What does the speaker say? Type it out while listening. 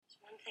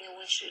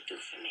want you to do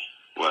for me.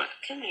 What?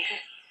 Come here.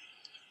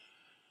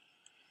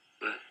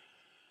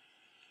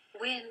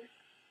 What? Win.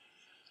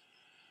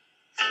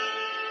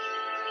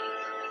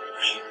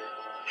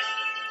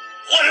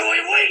 What are we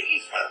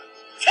waiting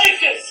for? Take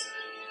this!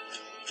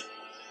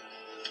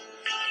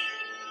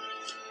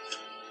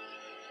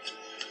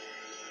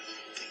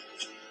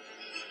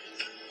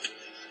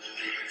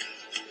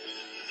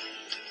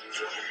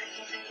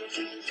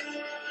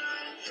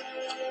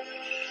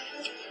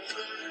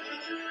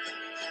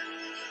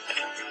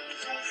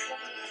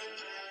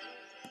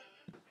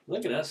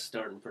 Look at us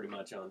starting pretty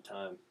much on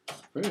time.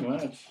 Pretty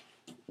much.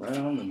 Right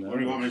on the nose. Where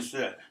do you want me to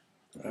sit?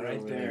 Right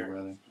over there.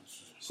 brother.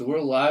 So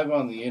we're live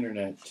on the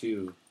internet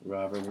too,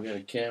 Robert. We got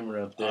a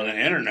camera up On the there.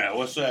 internet?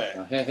 What's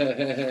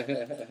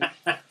that?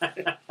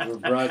 We're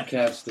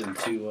broadcasting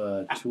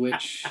to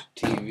Twitch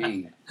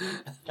TV.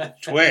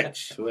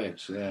 Twitch.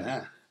 Twitch, yeah.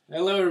 Yeah.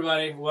 Hello,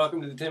 everybody.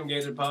 Welcome to the Tim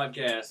Gazer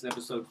Podcast,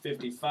 episode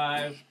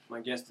 55. My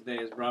guest today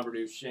is Robert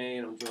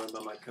Duchesne. I'm joined by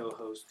my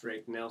co-host,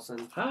 Drake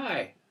Nelson.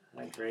 Hi.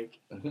 Hi,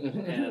 Drake.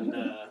 And,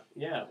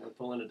 yeah, we're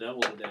pulling a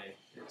double today.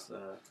 It's,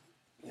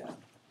 yeah.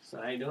 So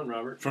how you doing,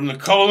 Robert? From the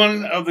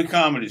colon of the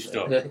comedy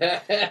store.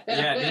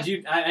 Yeah, did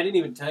you... I didn't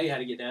even tell you how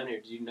to get down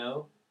here. Did you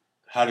know?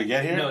 How to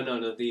get here? No,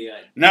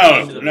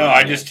 the... No,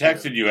 I just podcast.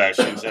 texted you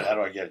actually and said, how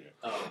do I get here?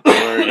 Oh,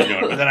 Where are you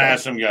doing? But then I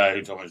asked some guy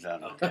who told me it's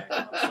down there. okay.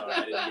 I'm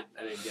sorry. I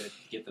didn't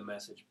get the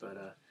message,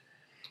 but,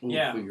 We'll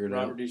yeah, figure it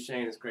Robert out.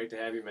 Duchesne, it's great to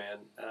have you, man.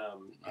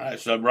 All right,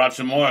 so I brought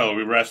some oil.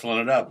 We're wrestling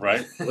it up,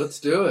 right? Let's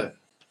do it.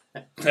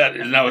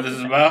 Isn't that what this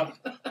is about?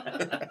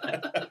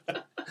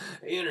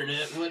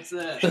 Internet, what's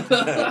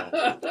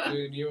that?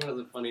 Dude, you're one of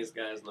the funniest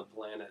guys on the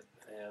planet.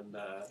 And,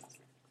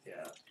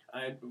 yeah,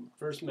 I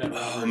first met Robert.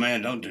 Oh,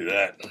 man, don't do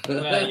that.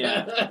 Well,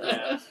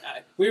 yeah.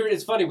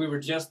 It's funny, we were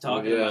just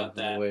talking about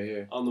that way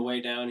here. on the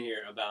way down here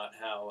about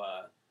how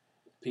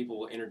people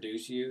will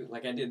introduce you.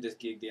 Like, I did this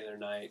gig the other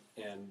night,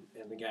 and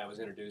the guy was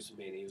introducing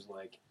me, and he was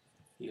like,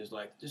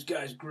 this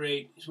guy's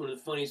great. He's one of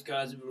the funniest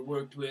guys I've ever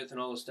worked with, and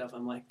all this stuff.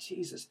 I'm like,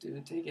 Jesus,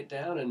 dude, take it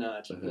down a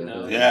notch, you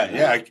know?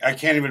 Yeah, I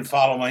can't even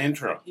follow my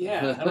intro.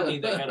 Yeah, I don't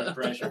need that kind of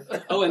pressure.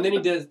 Oh, and then he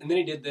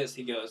did this.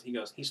 He goes,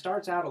 he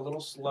starts out a little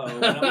slow,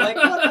 and I'm like,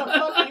 what the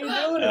fuck are you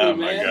doing to Oh, me,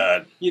 my man?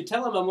 God. You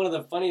tell him I'm one of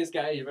the funniest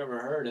guys you've ever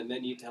heard, and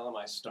then you tell him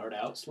I start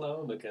out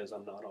slow because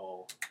I'm not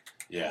all.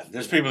 Yeah,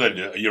 there's people that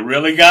do. You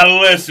really got to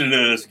listen to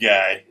this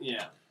guy.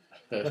 Yeah,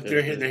 Look,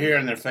 they're here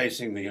and they're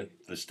facing the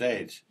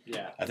stage.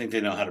 yeah. I think they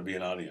know how to be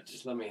an audience.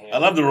 Just let me I handle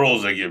love the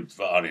rules they give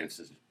for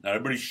audiences. Now,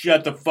 everybody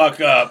shut the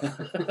fuck up.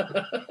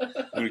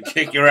 I'm going to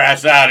kick your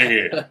ass out of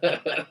here.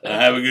 Now,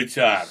 have a good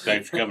time.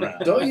 Thanks for coming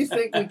out. Don't you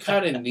think we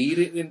kind of need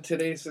it in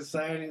today's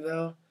society,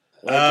 though?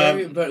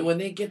 Like, but when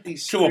they get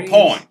these To a screens-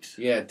 point.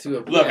 Yeah, to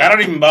a point. Look, I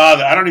don't even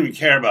bother. I don't even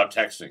care about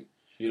texting.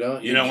 You know,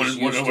 You know, when just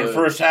it used to-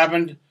 first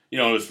happened, it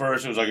was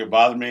like it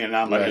bothered me, and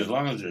now I'm like, Right. as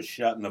long as they're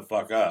shutting the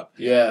fuck up,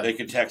 Yeah. they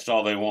can text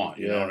all they want.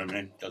 You know Yeah. what I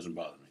mean? Doesn't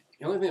bother me.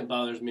 The only thing that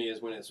bothers me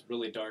is when it's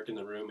really dark in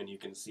the room and you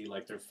can see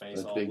like their face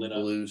a all big lit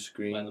blue up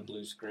screen. by the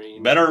blue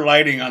screen. Better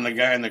lighting on the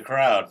guy in the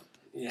crowd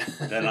Yeah.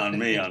 than on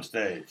me on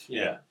stage.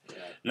 Yeah. Yeah.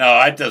 No,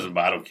 it doesn't.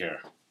 I don't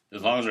care.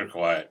 As long as they're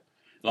quiet.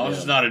 As long as Yeah.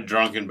 it's not a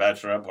drunken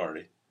bachelorette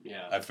party.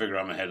 Yeah. I figure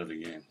I'm ahead of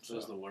the game. It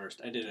was the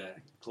worst. I did a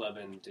club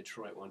in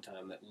Detroit one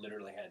time that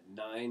literally had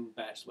 9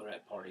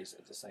 bachelorette parties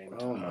at the same time.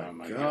 Oh my, Oh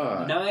my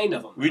god. 9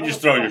 of them. We How just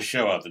the throw fuck? your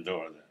show out the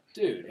door then.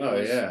 Dude. Oh,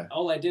 yeah.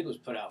 All I did was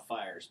put out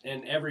fires.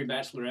 And every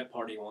bachelorette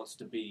party wants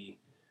to be,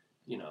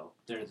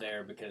 they're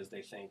there because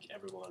they think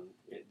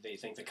they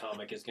think the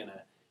comic is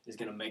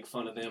gonna make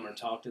fun of them or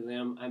talk to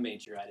them. I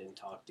made sure I didn't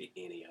talk to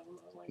any of them.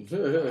 I was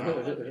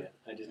like,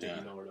 I just Yeah.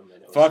 ignored them.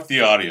 And it was, Fuck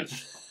the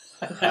audience.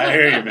 I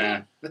hear you,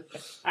 man.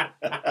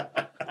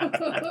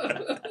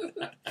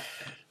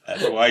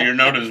 That's why you're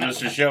known as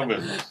Mr. Show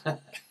Business.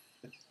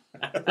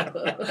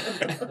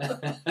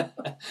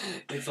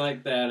 It's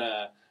like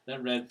that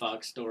Red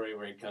Fox story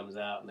where he comes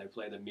out and they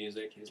play the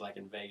music. He's like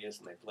in Vegas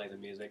and they play the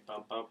music.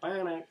 Bum, bum,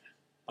 bum,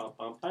 bum,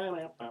 bum, bum,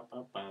 bum,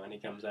 bum, bum, and he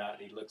comes out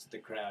and he looks at the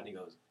crowd and he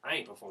goes, I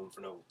ain't performing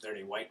for no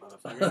 30 white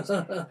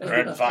motherfuckers.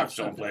 Red Fox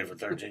don't play for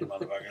 13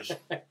 motherfuckers.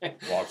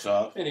 Walks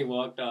off. And he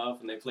walked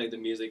off and they played the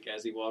music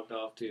as he walked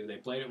off too. They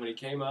played it when he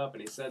came up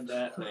and he said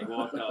that and he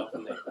walked off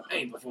and I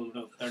ain't performing for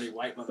no 30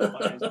 white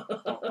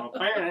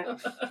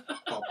motherfuckers.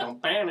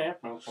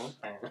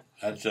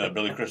 That's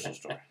Billy Crystal's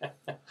story.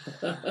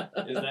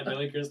 Is that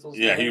Billy Crystal's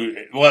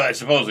Yeah,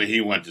 supposedly he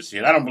went to see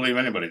it. I don't believe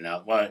anybody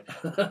now. Why?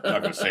 I'm not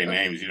going to say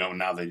names. Now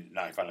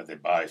I find out they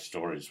buy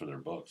stories for their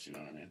books. You know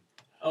what I mean?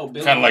 Oh,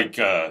 Billy. Kind of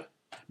like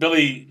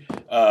Billy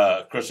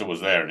Crystal was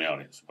there in the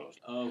audience,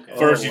 supposedly. Oh, okay.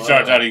 First, he wow.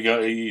 starts out.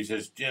 He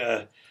says,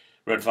 "Yeah,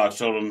 Red Fox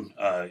told him,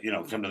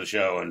 come to the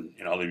show, and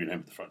I'll leave your name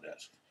at the front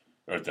desk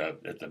or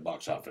at the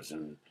box office."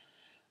 And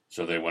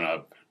so they went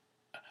up.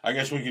 I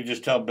guess we could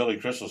just tell Billy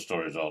Crystal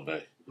stories all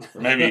day.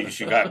 Maybe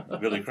she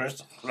got Billy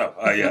Crystal. No,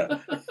 yeah.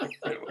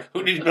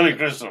 Who needs Billy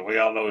Crystal? We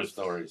all know his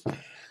stories.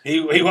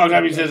 He walked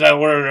up. He says,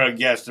 "We're a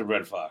guest of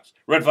Red Fox."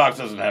 Red Fox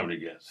doesn't have any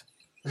guests.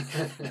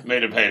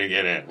 Made him pay to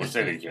get in, which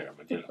they didn't care,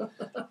 but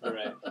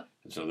Right.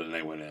 So then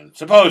they went in.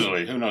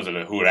 Supposedly, who knows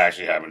who it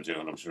actually happened to,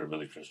 and I'm sure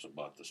Billy Crystal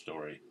bought the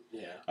story.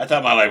 Yeah. I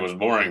thought my life was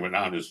boring, but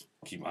now I'm just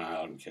keep my eye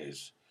out in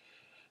case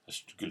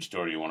it's a good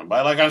story you want to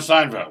buy. Like on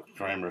Seinfeld,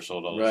 Kramer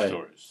sold all those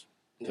stories.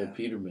 To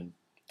Peterman.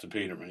 To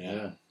Peterman,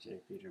 yeah.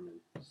 Jake Peterman,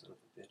 son of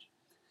a bitch.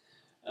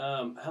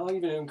 How long have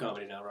you been doing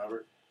comedy now,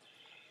 Robert?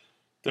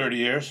 30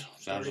 years.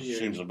 30 years.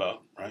 Seems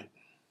about right.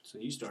 So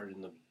you started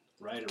in the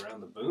right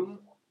around the boom?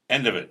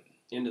 End of it.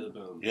 Into the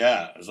boom.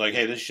 Yeah. It was like,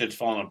 hey, this shit's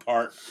falling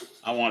apart.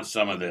 I want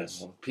some of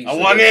this. I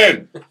want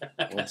in.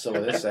 I want some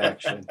of this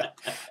action.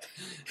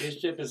 This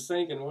ship is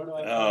sinking. Where do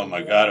I Oh,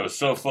 my God. It was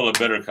so full of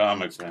bitter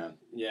comics, man.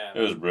 Yeah.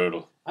 It was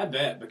brutal. I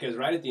bet, because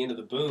right at the end of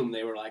the boom,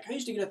 they were like, I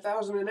used to get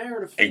 $1,000 an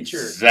hour to feature.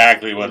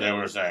 Exactly what they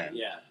were saying.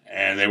 Yeah.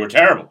 And they were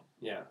terrible.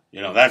 Yeah.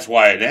 You know, that's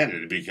why it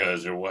ended,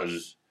 because there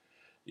was,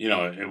 you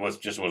know, it was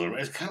just wasn't.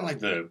 It's kind of like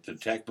the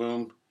tech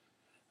boom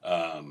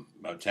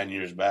about 10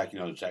 years back, you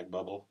know, the tech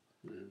bubble.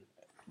 Mm-hmm.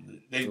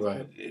 They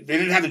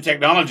didn't have the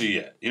technology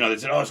yet. You know, they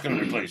said, oh, it's going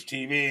to replace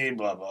TV,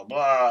 blah, blah,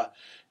 blah,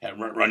 and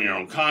run your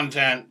own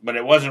content. But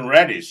it wasn't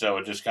ready, so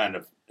it just kind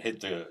of hit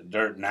the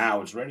dirt.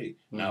 Now it's ready.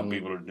 Now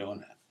people are doing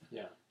that.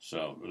 Yeah.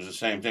 So it was the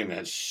same thing. They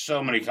had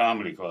so many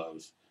comedy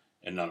clubs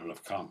and not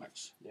enough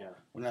comics. Yeah.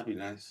 Wouldn't that be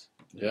nice?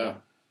 Yeah.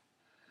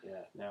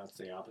 Yeah. Now it's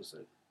the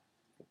opposite.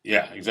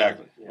 Yeah,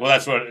 exactly. Yeah. Well,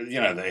 that's what,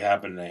 you know, they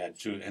happened. They had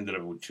ended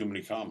up with too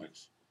many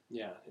comics.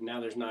 Yeah, and now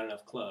there's not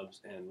enough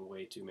clubs and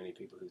way too many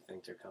people who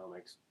think they're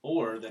comics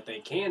or that they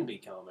can be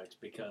comics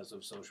because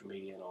of social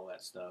media and all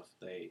that stuff.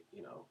 They,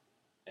 you know,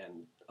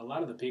 and a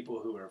lot of the people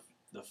who are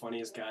the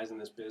funniest guys in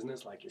this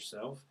business, like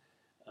yourself,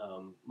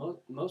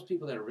 most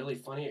people that are really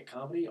funny at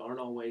comedy aren't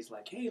always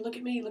like, hey, look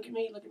at me, look at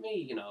me, look at me.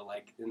 You know,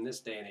 like in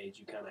this day and age,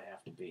 you kind of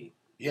have to be.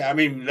 Yeah, I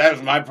mean, that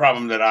was my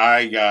problem that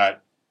I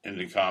got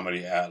into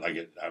comedy at, like,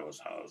 I was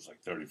like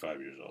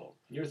 35 years old.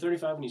 You were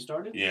 35 when you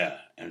started? Yeah,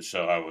 and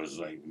so I was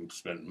like,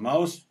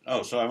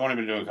 so I've only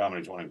been doing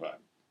comedy 25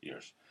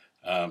 years.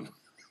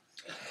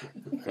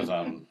 Because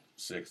I'm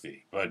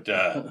 60. But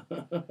yeah, I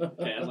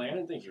was like, I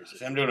didn't think you were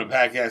 60. I'm doing a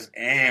podcast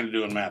and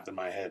doing math in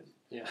my head.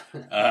 Yeah.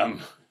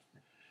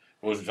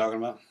 What was we talking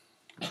about?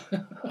 I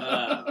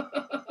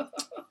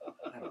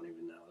don't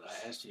even know.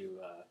 I asked you,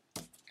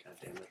 God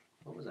damn it.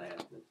 What was I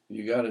asking?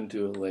 You got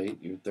into it late.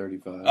 You were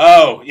 35.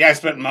 Oh, yeah, I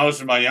spent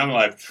most of my young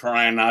life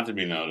trying not to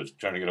be noticed,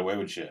 trying to get away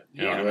with shit.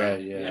 You know what I mean?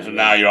 Right, yeah. And so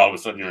now you're all of a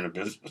sudden you're in a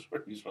business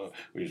where you're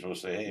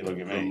supposed to say, hey, look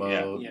at me.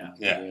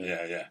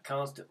 Yeah.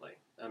 Constantly.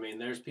 I mean,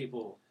 there's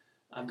people,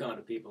 I've gone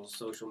to people's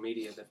social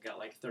media that've got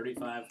like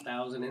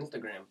 35,000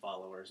 Instagram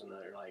followers and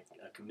they're like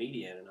a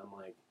comedian, and I'm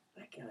like,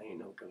 that guy ain't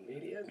no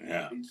comedian.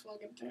 Yeah. He's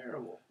fucking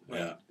terrible. But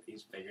Yeah.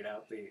 he's figured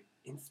out the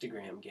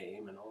Instagram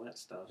game and all that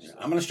stuff. Yeah, So.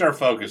 I'm going to start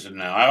focusing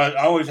now.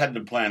 I always had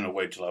the plan to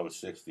wait till I was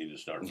 60 to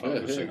start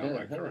focusing on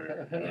my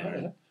career.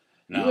 Right?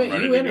 Now I'm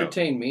ready you to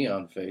entertain me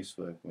on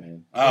Facebook,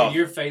 man. Oh,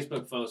 Your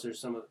Facebook posts are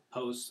some of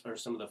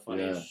the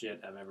funniest shit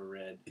I've ever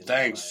read.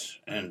 Thanks.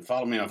 And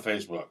follow me on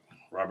Facebook.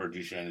 Robert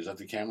Duchesne. Is that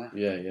the camera?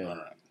 Yeah, yeah. All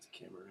right. It's the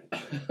camera right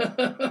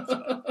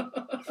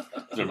there.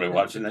 Is everybody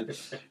watching it?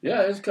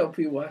 Yeah, there's a couple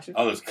people watching.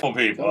 Oh, there's cool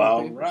people. Couple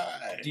All people.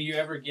 right. Do you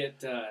ever get...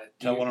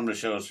 Tell one of them to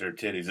show us their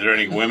titties. Is there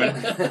any women?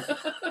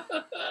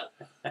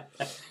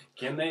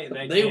 Can they?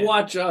 They can.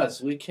 watch us.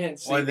 We can't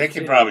see. Well, they the could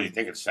kids.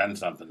 probably send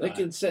something. They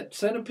can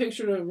send a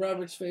picture to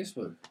Robert's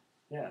Facebook.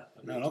 Yeah.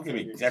 No, don't give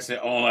me. That's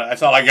all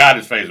I got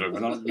is Facebook.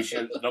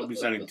 But don't be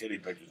sending titty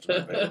pictures to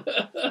my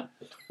Facebook.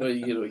 Well,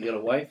 you get a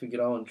wife and get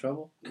all in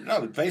trouble.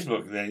 No, the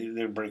Facebook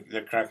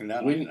they're cracking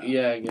down. on it now.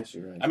 Yeah, I guess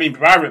you're right. I mean,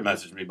 private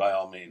message me by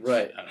all means.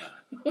 Right.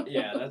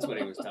 Yeah, that's what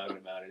he was talking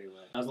about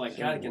anyway. I was like,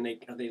 God,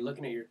 are they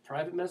looking at your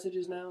private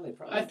messages now? They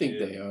probably I think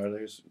do. they are.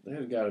 There's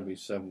got to be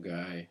some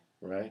guy,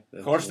 right?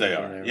 Of course they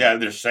are. Yeah,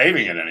 they're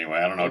saving it anyway.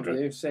 I don't know.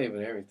 They're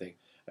saving everything.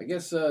 I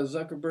guess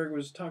Zuckerberg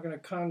was talking to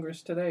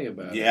Congress today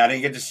about it. Yeah, I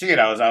didn't get to see it.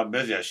 I was out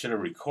busy. I should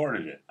have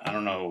recorded it. I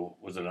don't know.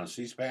 Was it on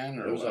C-SPAN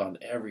or It was what? on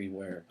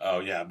everywhere. Oh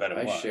yeah, I bet it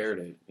was. I shared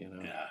it. You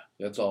know, Yeah.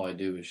 that's all I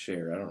do is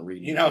share. I don't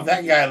read. You know, if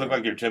that guy looked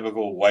like your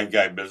typical white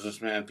guy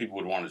businessman, people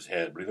would want his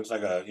head. But he looks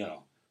like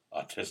a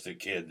autistic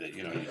kid that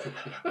you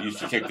used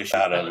to kick the shit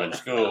out of in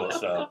school.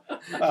 So,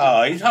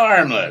 he's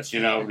harmless.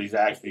 But he's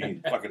actually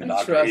fucking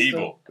Dr. Trust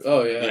Evil. him.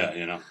 Oh yeah.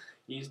 Yeah.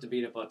 You used to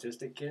beat up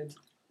autistic kids?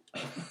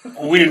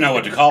 Well, we didn't know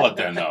what to call it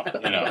then, though.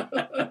 That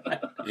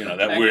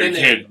Back weird then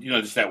kid.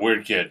 Just that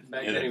weird kid.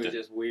 Back then he was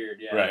just weird,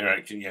 yeah.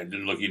 Right. Yeah,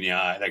 didn't look you in the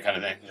eye, that kind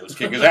of thing. It was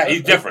kid because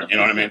he's different. You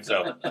know what I mean?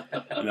 So,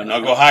 now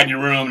go hide in your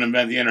room and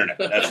invent the internet.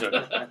 That's it.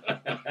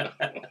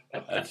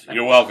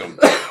 You're welcome.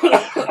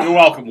 You're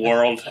welcome,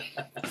 world.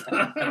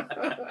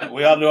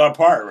 We all do our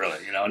part, really.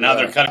 Now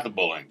they're cutting the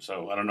bullying,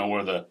 so I don't know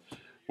where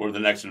the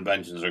next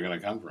inventions are going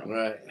to come from.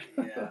 Right.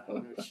 Yeah.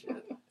 No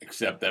shit.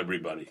 Except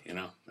everybody,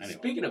 Anyway.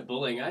 Speaking of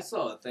bullying, I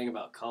saw a thing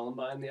about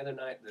Columbine the other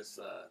night. This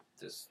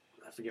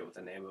I forget what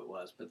the name of it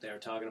was, but they were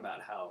talking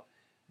about how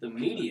the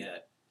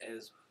media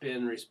has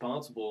been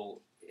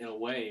responsible in a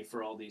way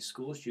for all these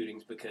school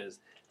shootings because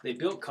they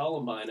built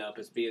Columbine up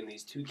as being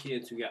these two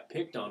kids who got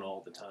picked on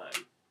all the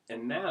time.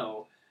 And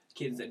now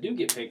kids that do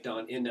get picked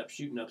on end up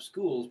shooting up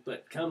schools,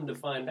 but come to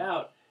find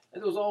out,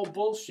 it was all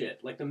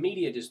bullshit. Like, the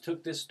media just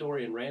took this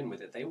story and ran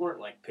with it. They weren't,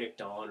 like,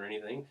 picked on or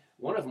anything.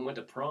 One of them went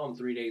to prom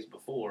 3 days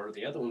before.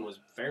 The other one was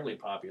fairly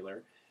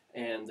popular.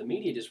 And the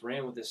media just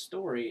ran with this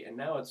story, and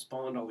now it's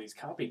spawned all these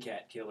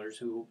copycat killers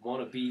who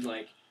want to be,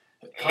 like,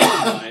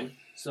 Columbine.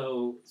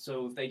 So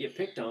if they get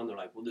picked on, they're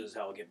like, well, this is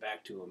how I'll get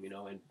back to them, you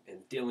know. And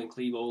Dylan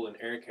Klebold and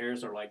Eric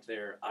Harris are, like,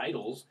 their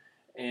idols.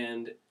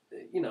 And,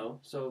 you know,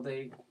 so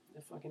they're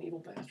fucking evil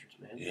bastards,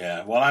 man.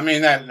 Yeah, well, I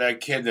mean, that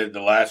kid,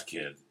 the last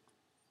kid,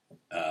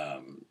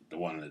 the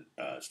one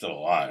that's still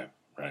alive,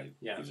 right?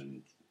 Yeah. He's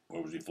in,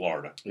 where was he,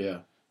 Florida? Yeah.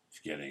 He's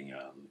getting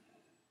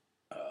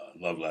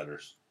love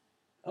letters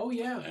Oh,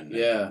 yeah. and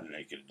Yeah.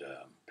 naked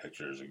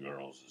pictures of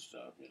girls and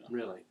stuff, you know.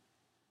 Really.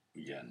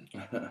 Again,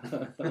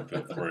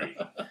 feel free.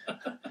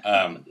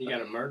 You got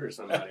to murder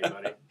somebody,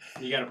 buddy.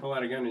 You got to pull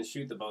out a gun and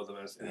shoot the both of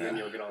us, and then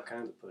Yeah. you'll get all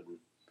kinds of pudding.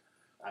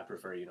 I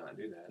prefer you not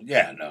do that.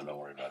 Yeah, no, don't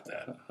worry about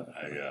that.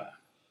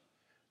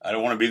 I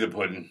don't want to be the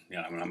pudding.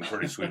 Yeah, I mean, I'm a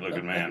pretty sweet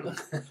looking man.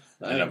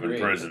 I End up in agree.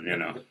 prison, you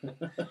know.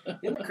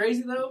 Isn't it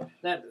crazy though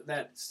that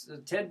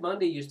Ted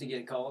Bundy used to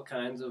get all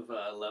kinds of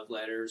love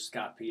letters.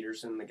 Scott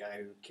Peterson, the guy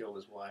who killed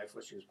his wife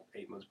when she was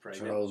 8 months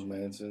pregnant.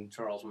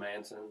 Charles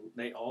Manson.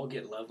 They all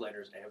get love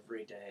letters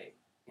every day.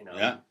 You know,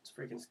 Yeah. It's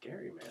freaking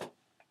scary, man.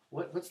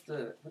 What's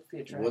the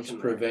attraction? What's there?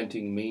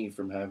 preventing me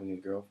from having a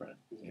girlfriend?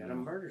 You gotta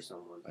murder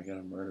someone. I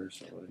gotta murder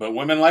somebody. But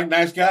women like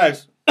nice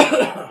guys.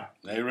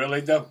 They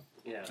really do.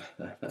 Yeah,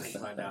 after they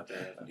find out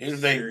they're a Even if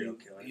serial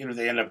killer.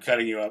 they end up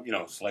cutting you up, you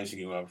know, slicing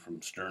you up from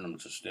sternum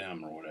to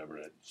stem or whatever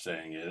that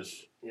saying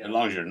is. Yeah. As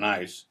long as you're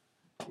nice.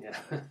 Yeah,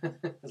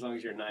 as long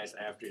as you're nice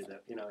after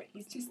that, you know,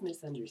 he's just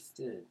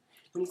misunderstood.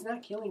 When he's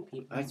not killing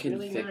people, I he's can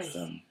really fix nice.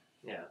 them.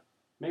 Yeah,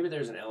 maybe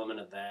there's an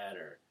element of that,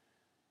 or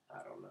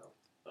I don't know.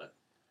 But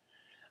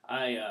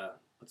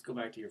let's go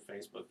back to your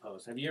Facebook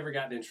post. Have you ever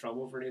gotten in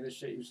trouble for any of this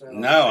shit you said? on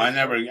No, I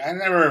Facebook?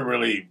 never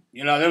really,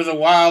 you know, there was a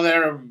while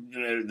there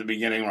at the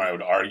beginning where I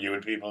would argue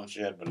with people and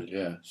shit, but it's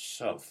Yeah.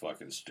 so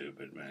fucking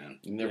stupid, man.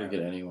 You never Yeah.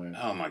 get anywhere.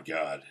 Oh my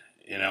God.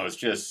 You know, it's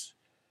just,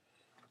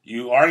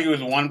 you argue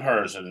with one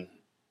person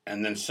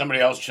and then somebody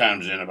else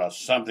chimes in about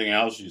something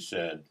else you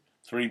said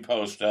 3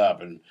 posts up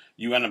and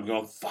you end up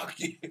going, fuck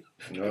you. Oh,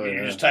 You're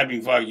yeah. just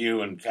typing fuck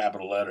you in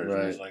capital letters.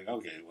 And it's like,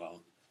 okay,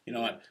 well, you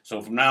know what?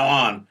 So from now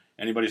on,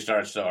 anybody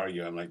starts to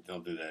argue, I'm like,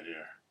 don't do that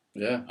here.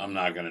 Yeah. I'm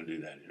not going to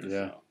do that here.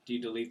 Yeah. So. Do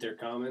you delete their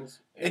comments?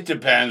 It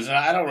depends.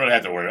 I don't really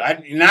have to worry.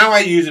 Now I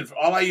use it.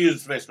 All I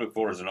use Facebook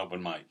for is an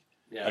open mic.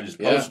 Yeah. I just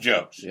post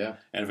jokes. Yeah.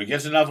 And if it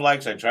gets enough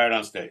likes, I try it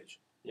on stage.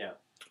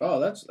 Oh,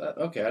 that's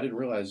okay. I didn't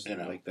realize You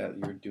know. like that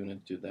you were doing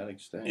it to that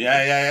extent.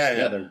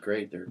 Yeah. They're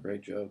great. They're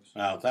great jokes.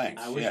 Oh, thanks.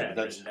 I wish I yeah, had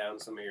that's written down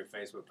some of your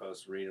Facebook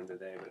posts to read them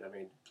today, but I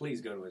mean, please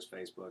go to his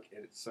Facebook.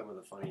 It's some of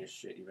the funniest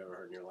shit you've ever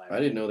heard in your life. I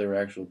didn't know they were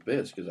actual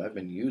bits because I've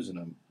been using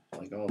them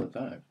like all the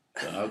time.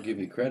 So I'll give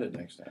you credit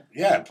next time.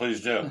 yeah.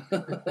 Please do.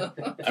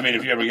 I mean,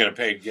 if you ever get a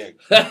paid gig.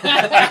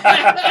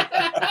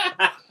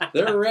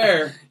 They're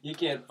rare. You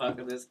can't fuck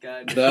with this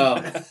guy.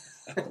 No.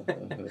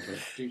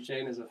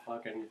 Duchesne is a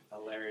fucking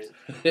hilarious.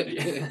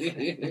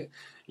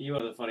 You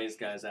are the funniest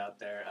guys out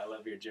there. I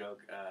love your joke.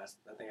 I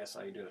think I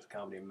saw you do it at the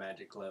Comedy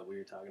Magic Club. We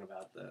were talking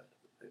about the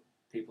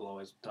people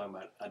always talking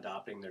about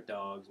adopting their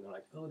dogs, and they're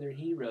like, "Oh, they're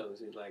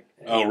heroes." He's like,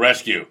 hey, Oh,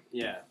 rescue.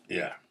 yeah.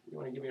 Yeah. You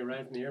want to give me a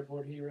ride from the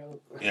airport, hero?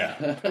 Yeah.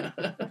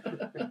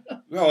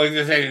 Well,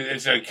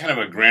 it's a kind of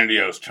a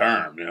grandiose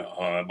term, you know.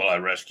 Well, I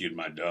rescued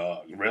my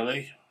dog.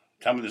 Really?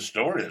 Tell me the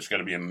story. It's going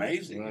to be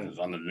amazing. Right. It's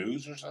on the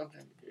news or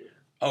something.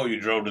 Oh, you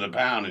drove to the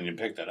pound and you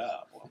picked it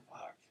up. Well,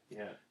 fuck.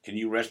 Yeah. Can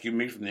you rescue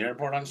me from the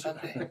airport on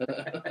Sunday?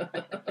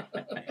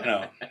 You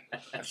know,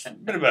 it's a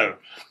bit of a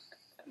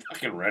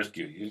fucking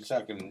rescue. You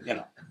fucking, you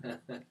know.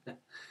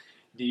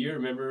 Do you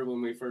remember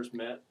when we first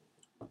met?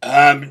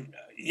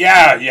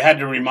 Yeah, you had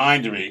to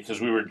remind me because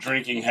we were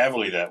drinking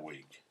heavily that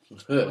week.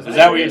 Was Is I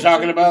that what you're drinking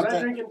talking too? about Was I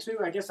then? drinking too?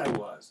 I guess I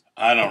was.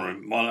 I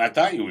don't. Well, I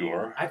thought you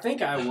were. I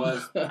think I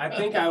was. I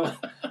think I was.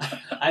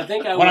 I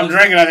think I When was. I'm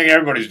drinking, I think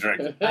everybody's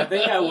drinking. I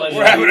think I was.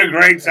 We're having a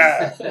great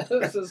time.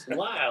 This is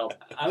wild.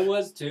 I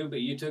was too, but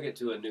you took it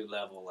to a new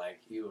level.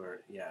 Like you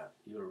were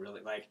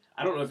really like.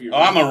 I don't know if you're. Oh,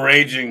 I'm a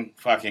raging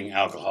fucking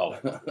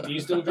alcoholic. Do you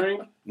still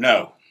drink?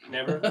 No.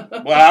 Never.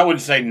 Well, I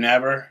wouldn't say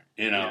never,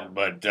 you know, Yeah.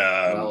 but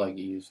Not like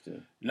you used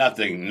to.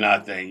 nothing,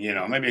 you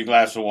know, maybe a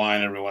glass of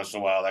wine every once in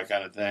a while, that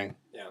kind of thing.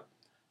 Yeah.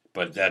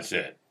 But that's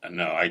it.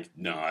 No, I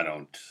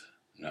don't.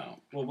 No.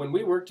 Well, when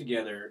we worked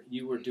together,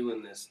 you were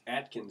doing this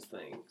Atkins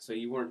thing, so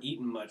you weren't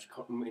eating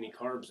many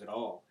carbs at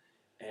all,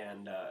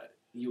 and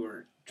you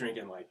were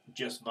drinking like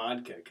just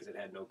vodka because it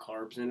had no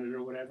carbs in it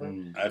or whatever.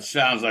 Mm. That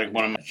sounds like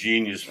one of my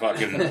genius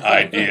fucking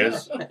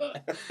ideas.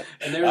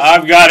 And there was,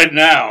 I've got it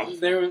now.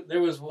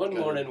 there was one Got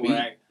a morning beat.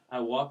 where I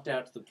walked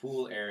out to the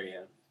pool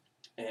area,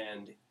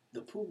 and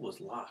the pool was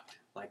locked.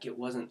 Like it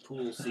wasn't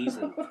pool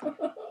season.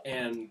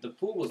 And the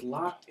pool was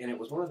locked, and it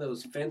was one of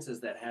those fences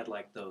that had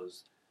like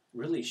those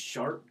really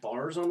sharp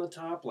bars on the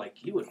top,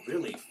 like you would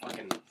really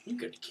you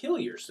could kill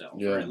yourself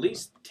Yeah. or at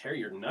least tear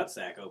your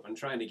nutsack open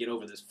trying to get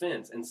over this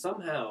fence. And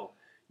somehow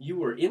you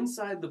were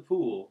inside the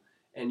pool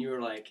and you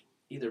were like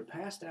either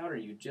passed out or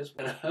you just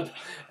went up.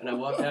 And I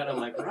walked out and I'm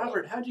like,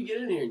 Robert, how'd you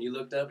get in here? And you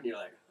looked up and you're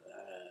like,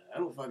 I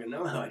don't fucking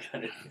know how I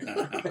got in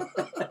here.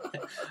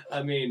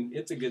 I mean,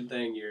 it's a good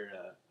thing you're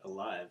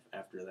alive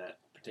after that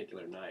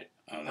particular night.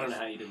 Oh, I don't know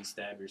how you didn't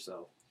stab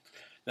yourself.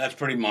 That's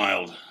pretty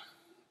mild.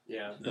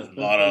 Yeah. There's a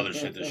lot of other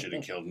shit that should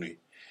have killed me.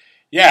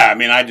 Yeah, I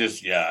mean, I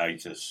just.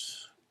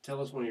 Tell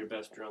us one of your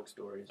best drunk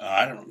stories.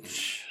 I don't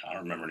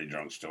remember any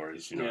drunk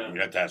stories. You know, Yeah. you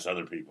have to ask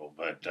other people.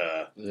 But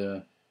Yeah.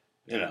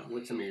 you know,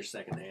 What's some of your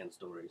secondhand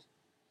stories?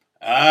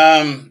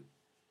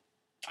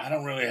 I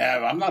don't really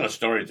have. I'm not a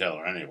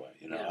storyteller anyway.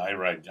 You know, Yeah. I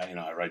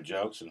write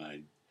jokes and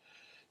I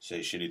say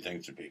shitty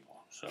things to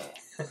people. So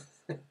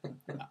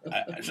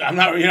I'm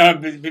not. You know,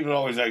 people are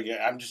always like,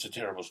 yeah, I'm just a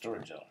terrible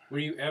storyteller. Were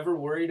you ever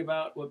worried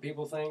about what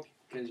people think?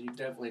 Because you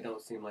definitely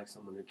don't seem like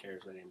someone who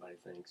cares what anybody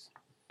thinks.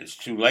 It's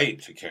too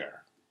late to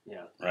care,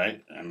 Yeah.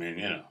 right? I mean,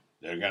 you know,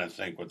 they're gonna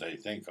think what they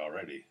think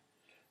already.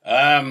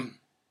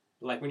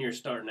 Like when you were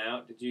starting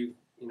out, did you,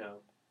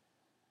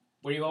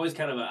 were you always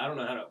kind of I don't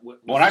know how to.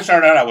 When I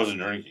started out, I wasn't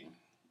drinking.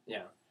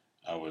 Yeah.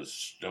 I was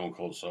stone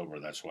cold sober.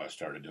 That's why I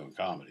started doing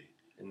comedy.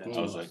 And that's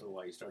I was also like-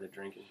 why you started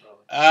drinking,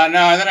 probably. No,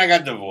 and then I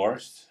got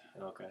divorced,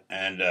 Okay.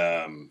 and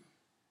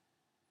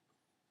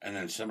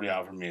then somebody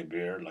offered me a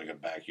beer, like a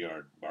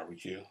backyard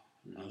barbecue.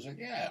 I was like,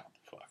 yeah,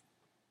 fuck.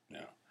 You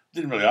know,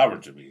 didn't really offer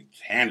it to me;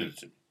 he handed it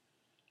to me.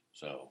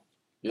 So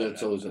Yeah,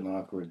 it's always an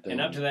awkward thing.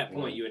 And up to that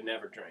point, you had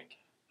never drank.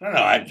 I don't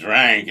know. I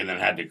drank and then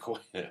had to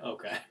quit.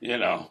 Okay. You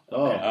know,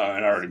 Oh.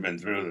 I'd already been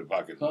through the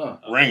fucking Huh.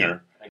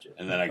 ringer, Thank you.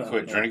 and then I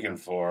quit drinking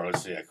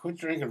I quit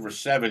drinking for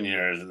 7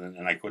 years,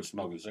 and I quit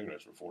smoking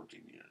cigarettes for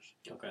 14 years.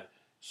 Okay.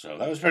 So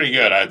that was pretty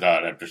good, I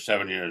thought, after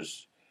 7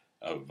 years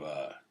of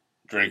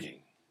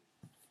drinking.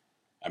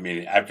 I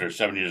mean, after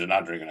 7 years of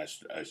not drinking,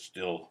 I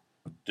still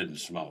didn't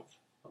smoke.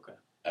 Okay.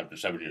 After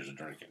 7 years of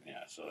drinking,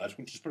 yeah. So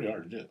which is pretty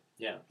hard to do.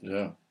 Yeah.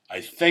 Yeah.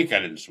 I think I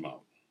didn't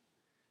smoke.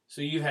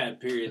 So you had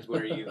periods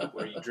where you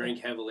drink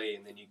heavily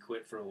and then you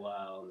quit for a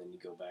while and then you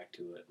go back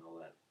to it and all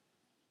that.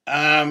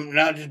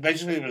 No, just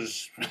basically it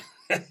was from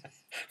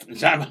the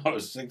time I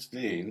was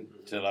 16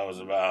 till I was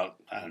about,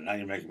 I don't know, now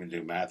you're making me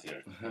do math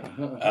here.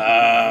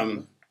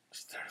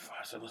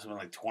 35, so it must have been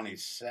like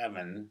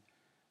 27.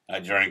 I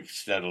drank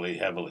steadily,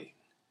 heavily,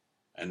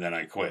 and then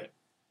I quit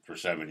for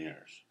 7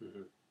 years.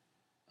 Mhm.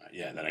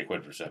 Yeah, then I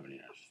quit for 7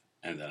 years,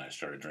 and then I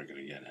started drinking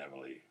again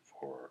heavily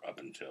for up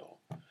until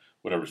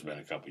whatever's been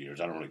a couple of years.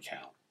 I don't really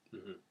count.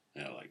 Mhm.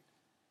 You know, like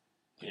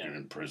Yeah. you're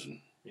in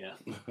prison, Yeah.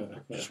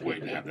 just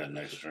waiting to have that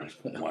next drink.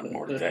 One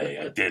more day,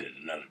 I did it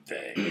another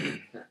day.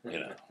 You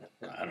know,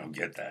 I don't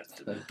get that.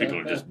 People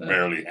are just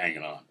barely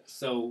hanging on.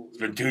 So It's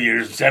been 2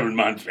 years and 7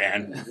 months,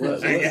 man.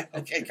 What- So, yeah,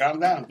 okay, calm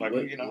down. Like,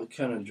 what, you know, what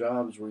kind of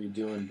jobs were you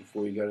doing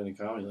before you got into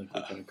comedy? Like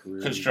what kind of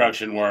career?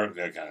 construction work,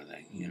 that kind of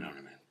thing. You know what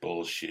I mean?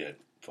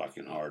 Bullshit,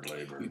 fucking hard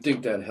labor. You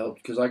think that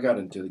helped? Because I got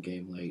into the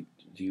game late.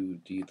 Do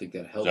you think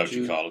that Is helped that what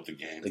you? you call it, the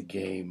game? The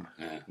game,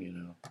 Yeah. you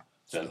know.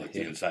 Is that like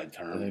the inside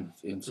term?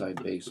 The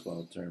inside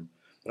baseball term.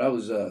 But I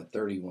was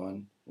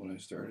 31 when I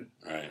started.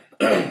 Right.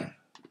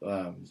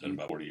 Um, Is that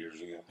about 40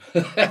 years ago?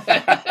 Thanks,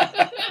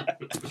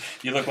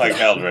 You look like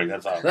hell, Drake.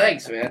 That's all. man.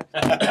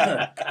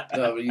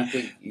 No, but you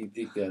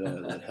think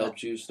that that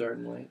helped you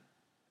starting late?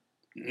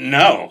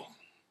 No.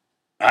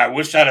 I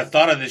wish I'd have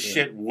thought of this Yeah.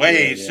 shit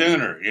way Yeah, yeah.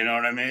 sooner. You know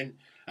what I mean?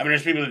 I mean,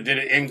 there's people that did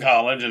it in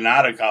college and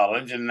out of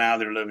college, and now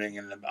they're living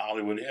in the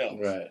Hollywood Hills.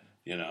 Right.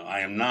 You know, I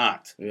am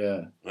not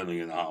Yeah. living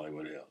in the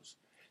Hollywood Hills.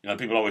 You know,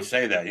 people always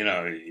say that. You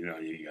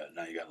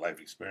got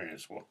life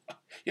experience. Well,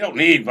 you don't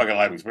need fucking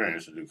life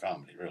experience to do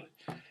comedy, really.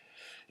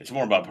 It's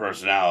more about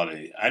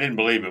personality. I didn't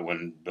believe it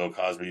when Bill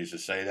Cosby used to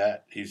say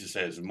that. He used to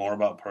say it's more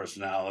about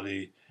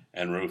personality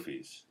and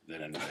roofies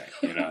than anything.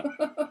 You know,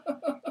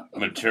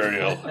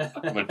 material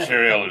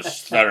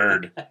is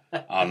third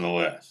on the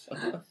list.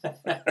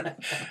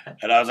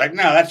 And I was like,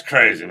 no, that's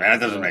crazy, man.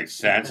 That doesn't make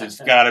sense. It's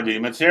got to be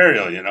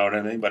material. You know what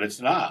I mean? But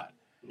it's not.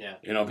 yeah.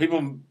 You know,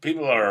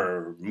 people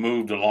are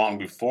moved along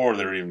before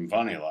they're even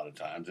funny a lot of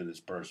times, and it's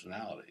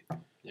personality.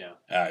 Yeah.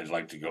 I'd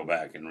like to go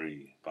back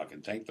and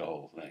fucking think the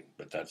whole thing,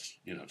 but that's,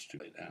 it's too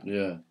late now.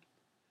 Yeah.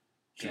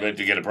 Too late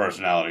to get a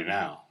personality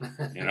now.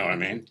 You know what I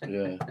mean?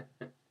 Yeah.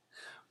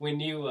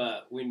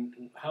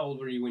 How old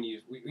were you when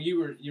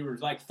you were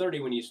like 30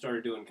 when you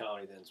started doing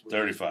comedy then?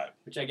 35.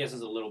 Which I guess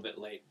is a little bit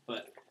late,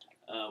 but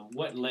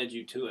what led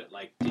you to it?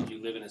 Like, did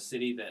you live in a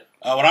city that?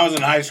 When I was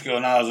in high school,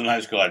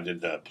 I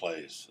did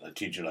plays. A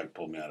teacher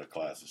pulled me out of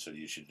class and said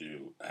you should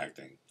do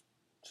acting,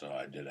 so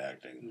I did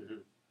acting. Mhm.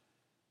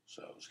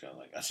 So it was kind of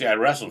like I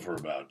wrestled for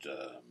about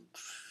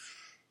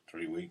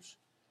 3 weeks.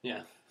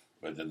 Yeah.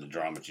 But then the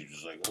drama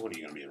teacher's like, "Oh, what are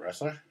you going to be, a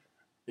wrestler?"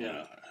 Yeah. You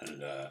know,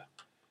 and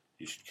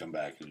you should come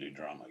back and do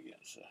drama again.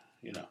 So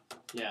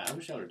Yeah, I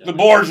wish I would have done the that.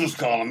 boards was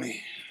calling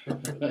me.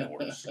 The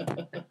boards.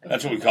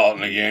 That's what we call it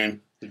in the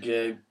game. The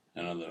game.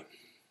 I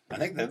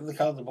think they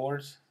call it the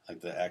boards,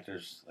 like the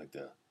actors, like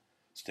the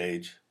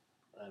stage.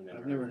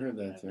 I've never heard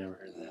that I've term. never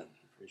heard that. I'm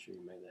pretty sure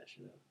you made that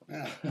shit up.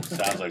 Yeah,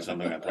 sounds like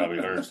something I probably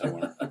heard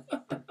somewhere.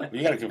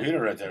 You got a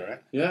computer right there,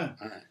 right? Yeah.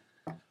 All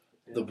right.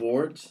 The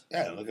boards?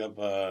 Yeah, look up,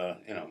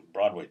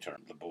 Broadway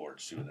term, the board,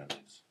 see what that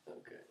means.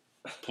 Okay.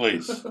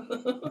 Please.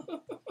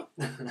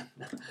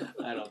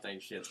 I don't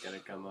think shit's gonna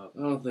come up.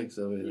 I don't think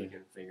so You either.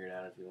 can figure it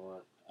out if you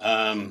want.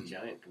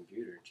 Giant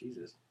computer,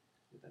 Jesus,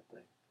 look at that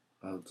thing.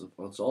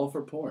 It's all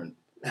for porn.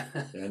 Yeah,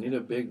 I need a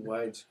big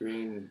wide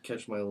screen and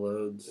catch my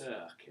loads.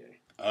 Okay.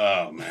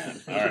 Oh,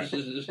 man. All right.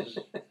 It's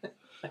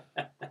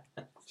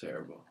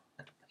terrible.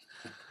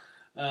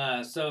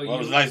 So Well, it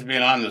was nice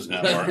being on this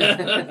network.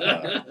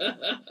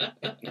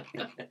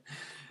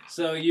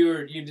 So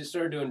you just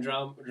started doing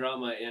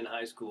drama in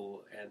high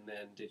school, and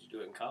then did you do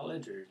it in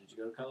college, or did you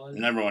go to college?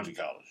 Never went to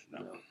college, no.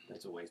 No,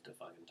 that's a waste of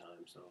fucking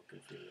time. So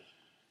good for you.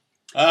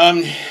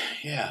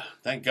 Yeah,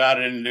 thank God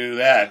I didn't do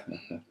that.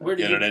 Where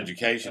did Get you? an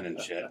education and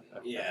shit.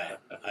 Yeah.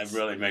 I've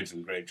really made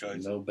some great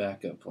choices. No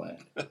backup plan.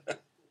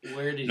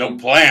 Where did No you?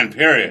 plan,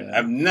 period. Yeah.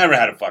 I've never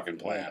had a fucking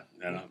plan.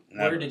 Never.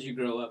 Where did you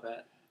grow up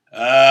at?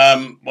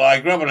 Well, I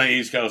grew up on the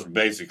East Coast,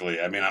 basically.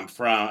 I mean,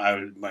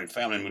 my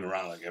family moved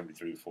around like every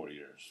 3 or 4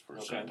 years for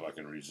some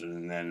fucking reason.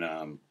 And then,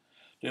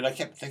 dude, I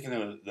kept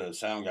thinking the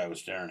sound guy was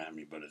staring at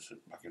me, but it's a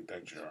fucking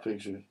picture.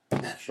 Picture.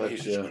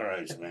 Jesus yeah.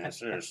 Christ, man,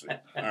 seriously.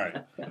 All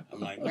right. I'm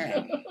like,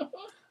 man,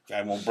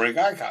 guy won't break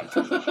eye contact.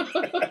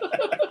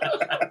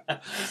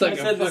 It's like I a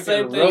said the fucking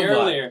same thing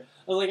robot. earlier.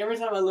 I was like, every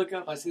time I look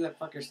up, I see that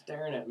fucker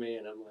staring at me,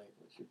 and I'm like,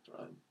 what's your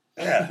problem?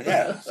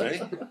 Yeah,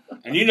 see?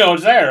 And you know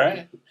it's there,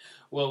 right?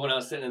 Well, when I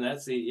was sitting in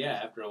that seat, yeah,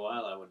 after a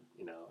while, I would,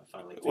 I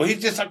finally. Well, he's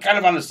just kind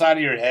of on the side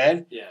of your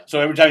head. Yeah. So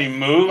every time you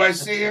move, I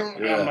see him.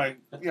 And Yeah. I'm like,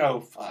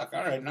 fuck,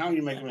 all right, now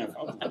you're making me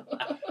uncomfortable.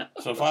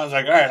 So if I was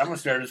like, all right, I'm going to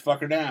stare this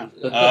fucker down.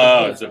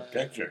 Oh, it's a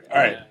picture. All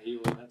right. Yeah,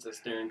 that's a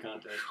staring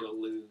contest.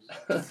 You'll lose.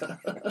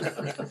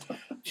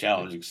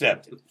 Challenge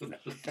accepted.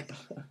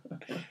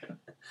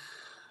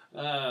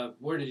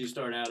 Where did you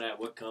start out at?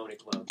 What comedy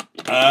club?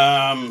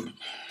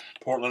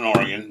 Portland,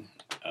 Oregon.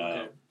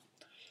 Okay.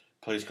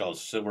 Place called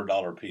Silver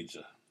Dollar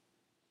Pizza.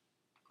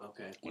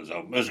 Okay.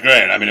 It was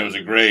great. I mean, it was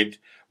a great.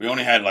 We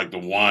only had like the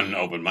one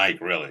open mic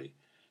really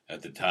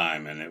at the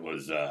time, and it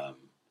was the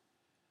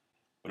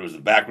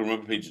back room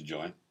of a pizza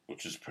joint,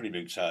 which is pretty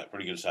good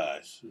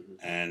size,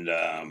 Mm-hmm.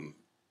 and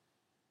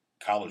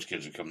college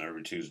kids would come there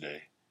every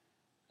Tuesday,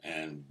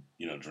 and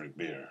drink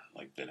beer,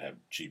 like they'd have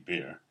cheap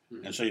beer,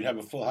 Mm-hmm. and so you'd have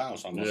a full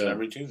house almost Yeah.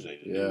 every Tuesday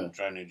to Yeah.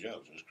 try new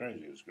jokes. It was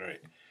crazy. It was great.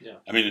 Yeah.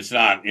 I mean, it's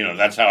not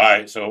that's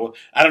how so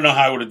I don't know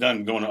how I would have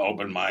done going to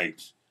open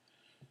mics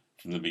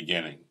from the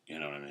beginning. You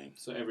know what I mean?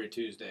 So every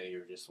Tuesday,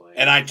 you're just like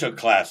And I took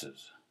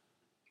classes,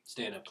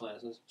 stand-up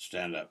classes.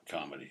 stand-up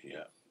comedy.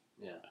 Yeah,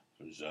 Yeah.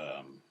 it was.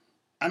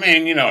 I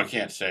mean, I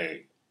can't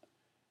say.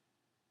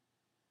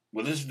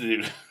 Well, this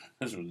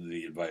was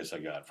the advice I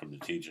got from the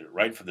teacher.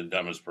 Write for the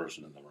dumbest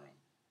person in the room.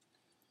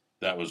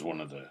 That was one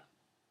of the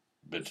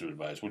bits of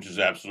advice, which is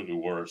absolutely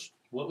worse.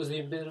 What was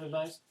the bit of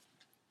advice?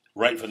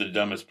 Write for the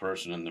dumbest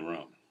person in the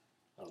room,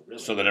 Oh,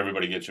 really? so that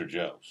everybody gets your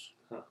jokes.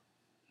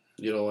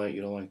 You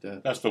don't like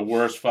that? That's the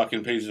worst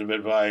fucking piece of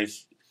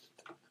advice.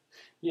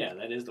 Yeah,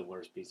 that is the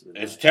worst piece of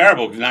advice. It's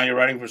terrible because now you're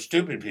writing for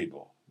stupid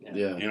people.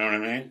 Yeah. You know what I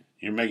mean?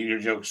 You're making your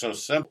jokes so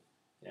simple.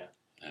 Yeah.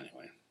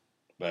 Anyway,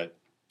 but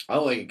I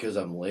like it because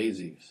I'm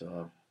lazy,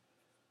 so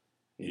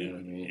you know what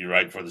I mean. You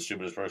write for the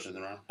stupidest person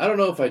in the room. I don't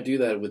know if I do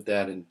that with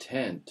that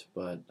intent,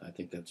 but I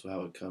think that's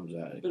how it comes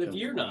out. But if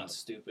you're not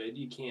stupid,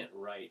 you can't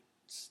write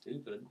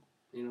stupid.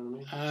 You know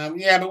what I mean?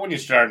 Yeah, but when you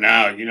start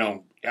out, I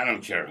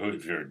don't care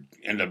if you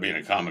end up being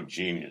a comic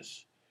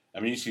genius. I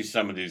mean, you see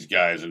some of these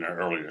guys in their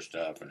earlier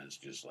stuff, and it's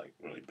just like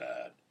really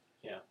bad.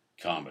 Yeah.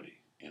 Comedy,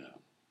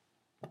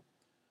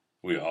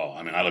 We all.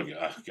 I mean, I look at.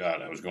 Oh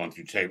God, I was going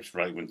through tapes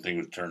right when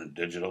things were turning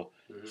digital,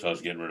 Mm-hmm. so I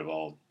was getting rid of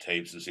all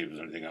tapes to see if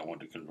there's anything I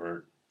wanted to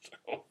convert.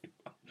 So,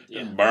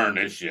 Yeah. burn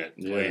this shit,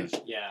 Yeah. please.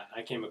 Yeah,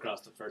 I came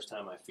across the first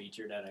time I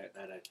featured at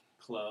a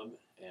club,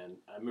 and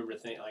I remember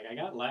thinking, like, I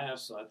got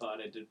laughs, so I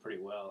thought I did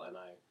pretty well, and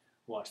I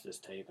watched this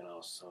tape, and I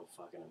was so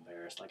fucking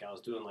embarrassed. Like, I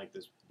was doing, like,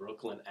 this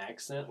Brooklyn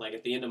accent. Like,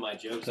 at the end of my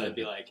jokes, I'd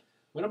be like,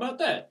 what about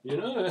that?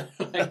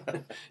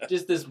 Like,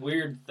 just this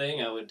weird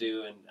thing I would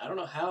do, and I don't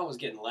know how I was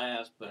getting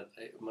laughs, but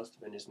it must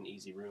have been just an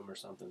easy room or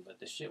something, but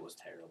the shit was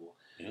terrible.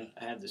 Yeah.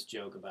 I had this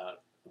joke about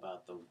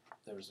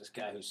there was this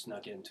guy who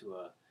snuck into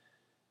a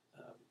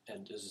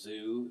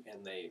zoo,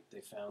 and they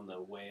found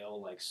the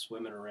whale like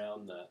swimming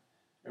around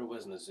it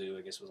wasn't a zoo,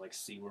 I guess it was like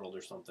SeaWorld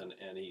or something,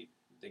 and the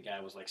guy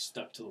was like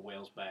stuck to the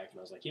whale's back, and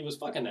I was like, he was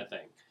fucking that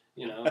thing,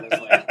 and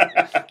it's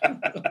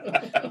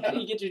like, how do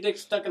you get your dick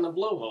stuck in the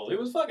blowhole? He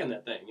was fucking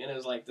that thing, and it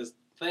was like this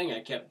thing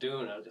I kept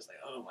doing. I was just like,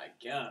 oh my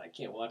God, I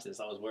can't watch this.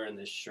 I was wearing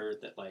this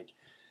shirt that like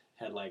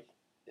had like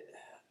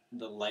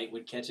the light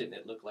would catch it, and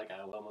it looked like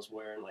I was almost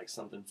wearing like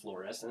something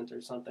fluorescent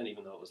or something,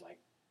 even though it was like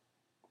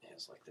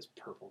this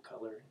purple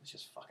color. It was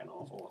just fucking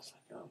awful. It's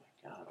like, oh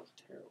my God, it was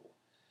terrible.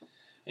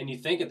 And you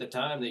think at the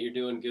time that you're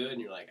doing good, and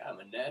you're like, I'm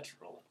a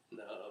natural.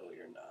 No,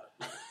 you're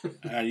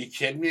not. Are you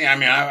kidding me? I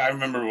mean, I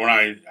remember when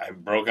I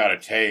broke out a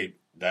tape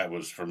that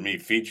was for me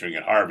featuring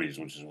at Harvey's,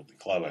 which is what the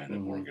club I ended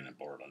up Mhm. working in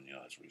Portland. You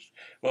know, that's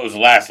well, it was the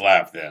last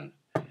laugh then.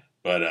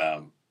 But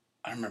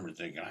I remember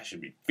thinking I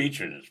should be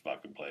featured in this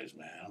fucking place,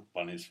 man. I'm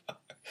funny as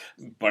fuck.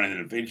 Funny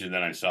than a feature.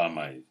 Then I saw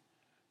my,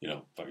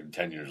 fucking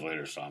 10 years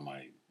later, saw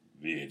my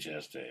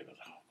VHS tape. I was,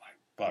 oh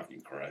my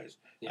fucking Christ!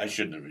 Yeah. I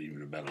shouldn't have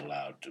even been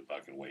allowed to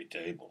fucking wait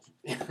tables.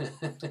 I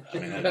mean,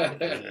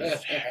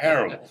 it's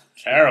terrible,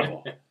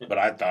 terrible. But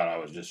I thought I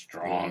was just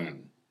strong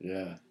and.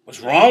 Yeah.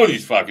 What's wrong with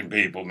these fucking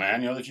people,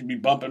 man? They should be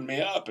bumping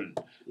me up and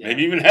Yeah.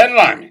 maybe even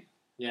headline me.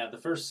 Yeah, the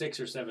first 6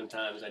 or 7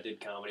 times I did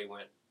comedy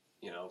went,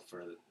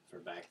 for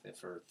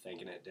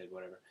thinking it did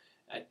whatever.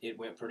 It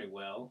went pretty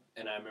well,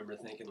 and I remember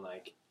thinking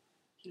like,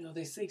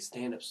 they say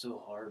stand up so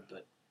hard,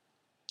 but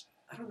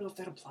I don't know if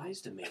that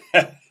applies to me.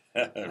 Right.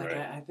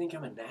 I think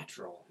I'm a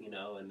natural,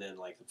 And then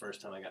like the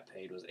first time I got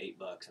paid was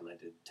 $8, and I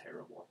did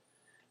terrible.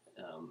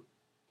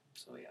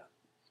 So yeah,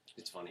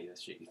 it's funny the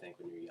shit you think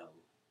when you're young.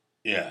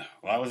 Yeah.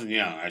 Well, I wasn't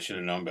young. I should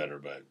have known better,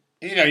 but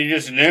you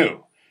just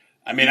knew.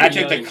 I mean, You I were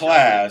took young the in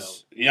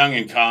class, young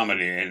in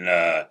comedy, and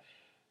I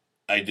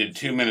did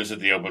 2 minutes at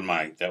the open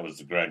mic. That was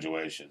the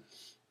graduation.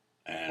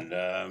 And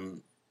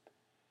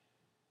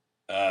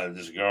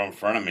this girl in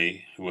front of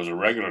me, who was a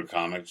regular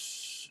comic,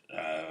 was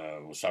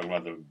talking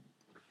about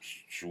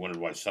she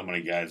wondered why so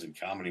many guys in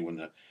comedy when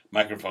the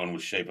microphone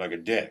was shaped like a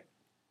dick.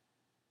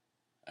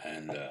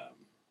 And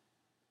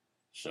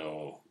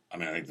so, I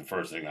mean, I think the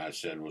first thing I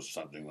said was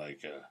something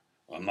like,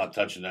 well, I'm not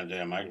touching that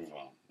damn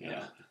microphone,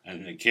 Yeah.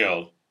 And it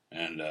killed.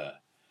 And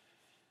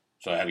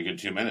so I had a good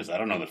 2 minutes. I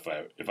don't know if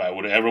I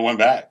would have ever went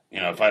back.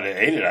 If I'd have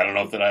ate it, I don't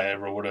know if that I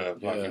ever would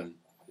have fucking...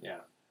 Yeah.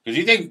 Because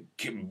you think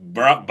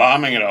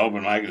bombing at an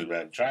open mic is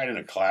bad. Try it in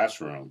a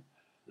classroom,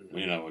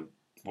 with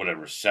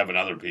whatever, 7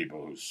 other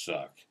people who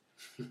suck,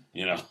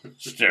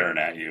 staring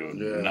at you.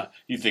 And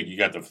you think you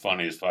got the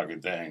funniest fucking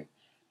thing,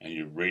 and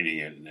you're reading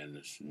it, and then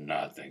it's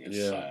nothing.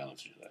 It's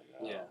silence. You're like,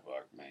 oh,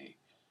 fuck me.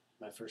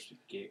 My first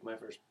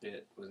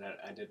bit was that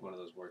I did one of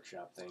those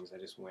workshop things. I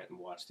just went and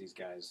watched these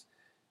guys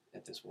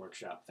at this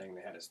workshop thing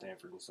they had at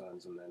Stanford and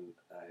Sons, and then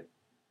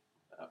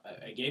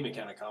it gave me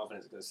kind of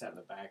confidence because I sat in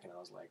the back and I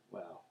was like,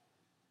 well,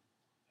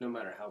 no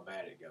matter how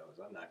bad it goes,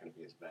 I'm not going to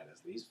be as bad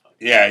as these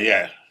fuckers.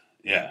 Yeah.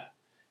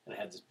 And I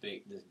had this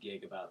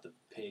gig about the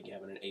pig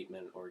having an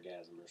 8-minute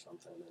orgasm or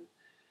something, and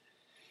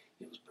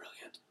it was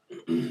brilliant.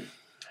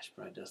 I should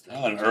probably dust that.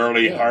 Well, an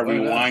early Harvey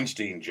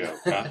Weinstein joke,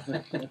 huh?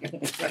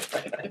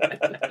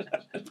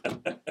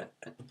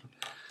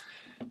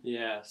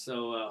 Yeah,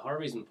 so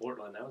Harvey's in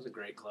Portland. That was a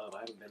great club. I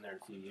haven't been there in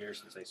a few years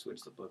since they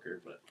switched the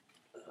booker, but...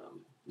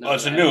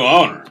 it's a new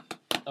owner.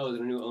 Oh, the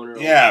new owner?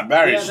 Yeah,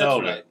 Barry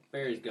sold it.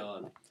 Barry's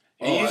gone.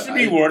 It used to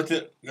be worth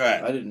it. Go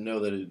ahead. I didn't know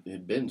that it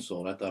had been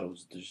sold. I thought it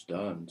was just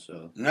done.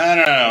 So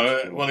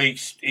No. Well, he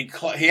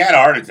had a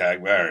heart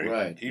attack, Barry.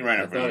 Right. He ran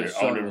it for his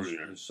son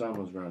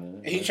was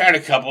running it. He tried a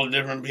couple of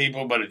different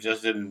people, but it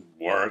just didn't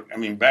work. I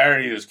mean,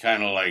 Barry is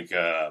kind of like,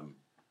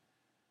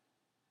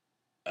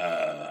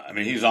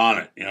 he's on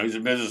it. He's a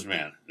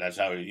businessman. That's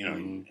how he,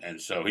 and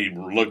so he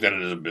looked at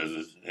it as a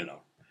business,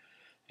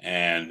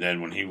 And then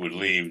when he would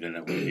leave, then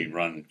it would be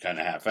run kind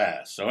of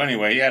half-assed. So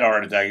anyway, he had a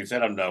heart attack. He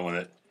said, I'm done with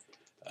it.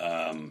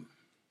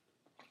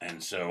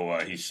 And so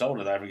he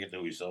sold it. I forget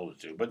who he sold it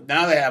to. But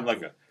now they have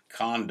like a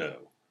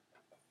condo.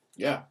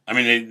 Yeah. I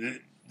mean,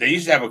 they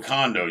used to have a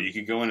condo. You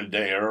could go in a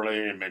day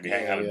early and maybe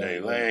hang out a day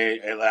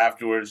late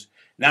afterwards.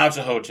 Now it's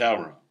a hotel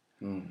room.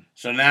 Mm.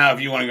 So now if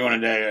you want to go in a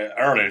day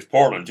early, it's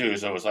Portland too,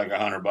 so it's like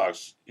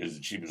 $100 is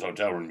the cheapest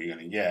hotel room you're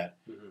going to get.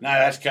 Mm-hmm. Now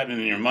that's cutting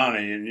in your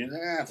money, and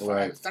it's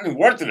not even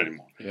worth it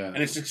anymore. Yeah. And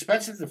it's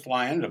expensive to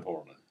fly into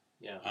Portland.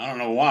 Yeah. I don't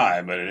know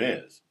why, but it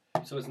is.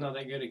 So it's not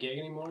that good a gig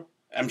anymore?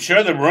 I'm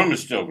sure the room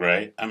is still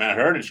great. I mean, I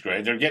heard it's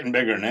great. They're getting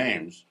bigger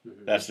names.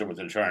 Mm-hmm. That's what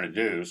they're trying to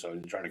do, so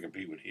they're trying to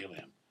compete with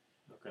Helium.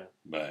 Okay.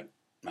 But,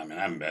 I mean,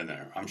 I haven't been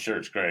there. I'm sure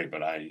it's great,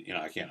 but I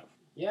can't.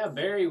 Yeah,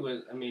 Barry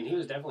was, he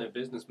was definitely a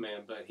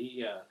businessman, but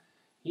he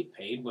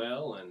paid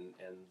well, and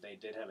they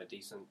did have a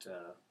decent,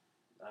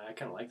 I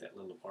kind of like that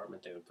little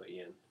apartment they would put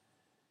you in.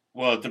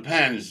 Well, it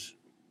depends.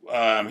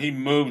 He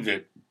moved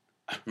it.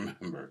 I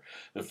remember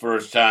the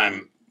first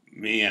time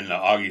me and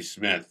Augie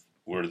Smith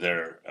were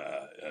there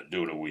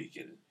doing a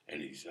week,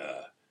 and he's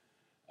got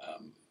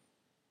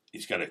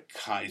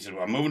he said,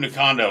 well, I'm moving the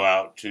condo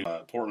out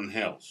to Portland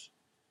Hills,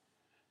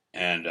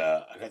 and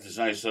I got this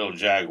nice little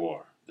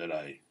Jaguar that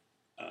I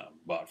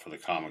bought for the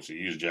comics. A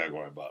used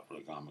Jaguar I bought for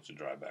the comics to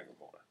drive back and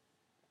forth.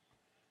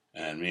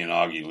 And me and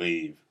Augie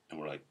leave, and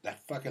we're like, that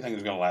fucking thing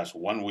is going to last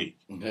 1 week.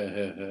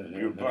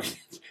 You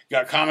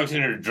got comics in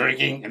there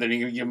drinking, and then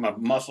you're going to give them a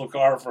muscle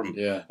car from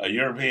a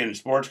European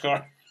sports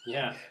car?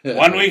 Yeah.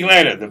 1 week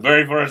later, the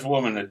very first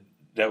woman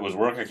that was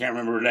working, I can't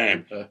remember her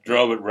name,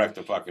 drove it, wrecked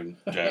the fucking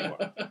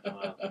Jaguar.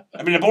 Wow.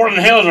 I mean, the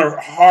Portland Hills are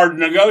hard to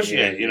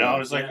negotiate,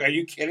 It's like, are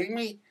you kidding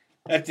me?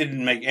 That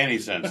didn't make any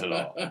sense at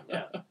all.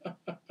 Yeah.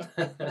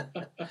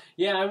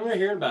 Yeah, I remember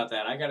hearing about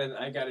that. I got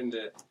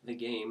into the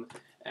game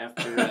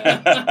after.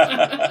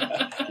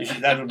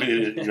 That would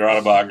be your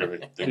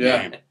autobiography, the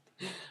game.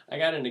 I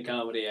got into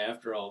comedy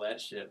after all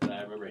that shit, but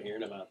I remember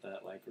hearing about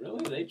that. Like,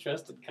 really? They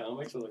trusted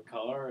comics with a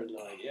car? And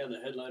they're like, yeah, the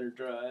headliner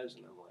drives.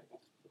 And I'm like,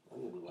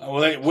 ooh. Oh,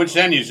 well, Wits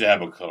End used to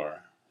have a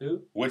car.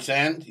 Who? Wits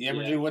End? You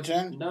ever Yeah. do Wits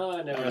End? No, I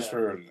That never was have.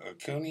 for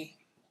Cooney.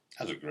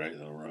 That was a great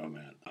little room,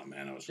 man. Oh,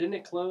 man, it was. Didn't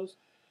it close?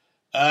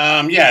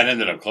 Yeah, it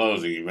ended up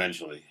closing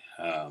eventually.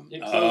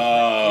 It closed.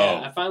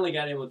 Yeah, I finally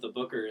got in with the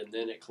booker, and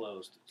then it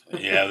closed.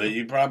 Yeah,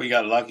 you probably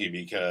got lucky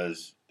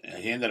because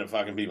he ended up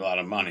fucking people out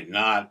of money.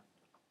 Not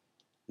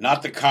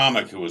the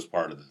comic who was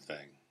part of the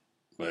thing,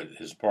 but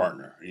his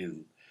partner.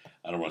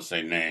 I don't want to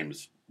say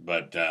names,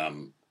 but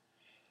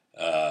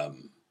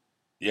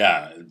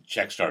yeah,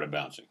 checks started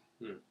bouncing.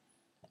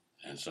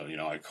 And so,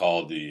 I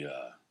called the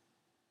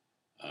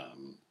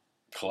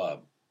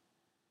club,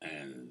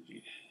 and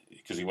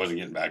because he wasn't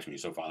getting back to me,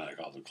 so finally I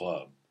called the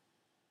club,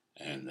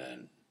 and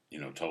then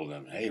told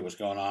them, hey, what's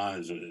going on?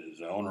 Is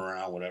the owner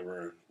around?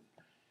 Whatever.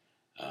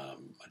 A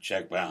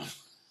check bounced.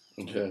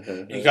 He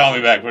called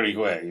me back pretty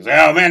quick. He's like,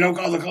 "Oh man, don't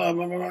call the club."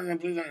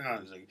 Please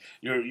don't. He's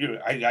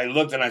like, I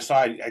looked and I saw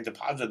I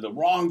deposited the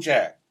wrong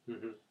check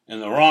in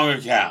the wrong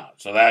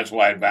account, so that's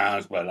why it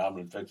bounced. But I'm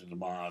gonna fix it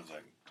tomorrow. I was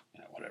like,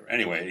 whatever.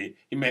 Anyway,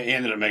 he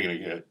ended up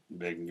making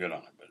good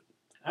on it. But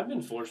I've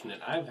been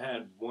fortunate. I've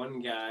had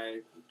one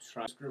guy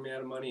try to screw me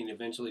out of money and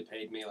eventually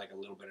paid me like a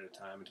little bit at a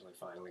time until he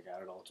finally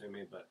got it all to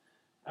me. But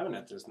I've been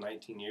at this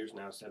 19 years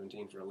now,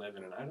 17 for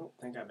 11, and I don't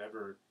think I've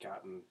ever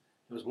gotten.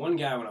 There was one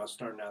guy when I was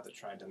starting out that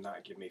tried to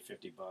not give me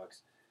 $50,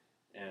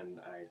 and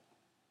I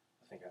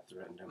think I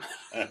threatened him.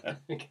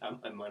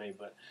 Got my money,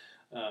 but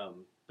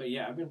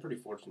yeah, I've been pretty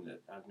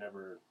fortunate. I've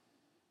never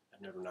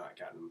not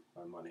gotten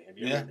my money. Have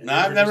you? yeah, ever, no,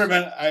 I've never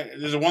been.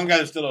 There's one guy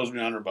that still owes me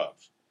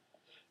 $100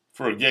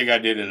 for a gig I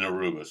did in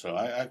Aruba, so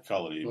I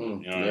call it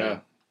even. You know what I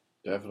mean?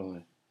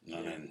 Definitely.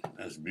 I mean,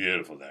 that's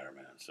beautiful there,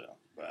 man. So,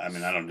 but I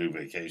mean, I don't do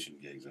vacation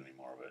gigs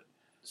anymore, but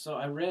So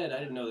I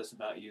didn't know this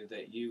about you,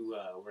 that you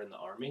were in the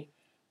Army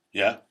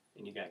yeah.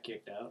 and you got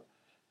kicked out.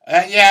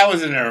 Yeah, I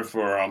was in there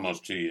for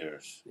almost 2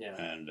 years. Yeah.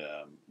 And,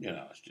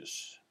 it's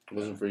just... It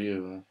wasn't for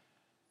you,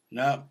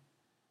 No.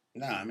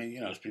 No, I mean,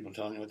 it's people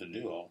telling you what to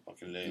do all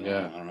fucking day long.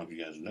 Yeah. I don't know if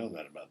you guys know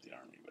that about the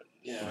Army, but...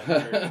 Yeah.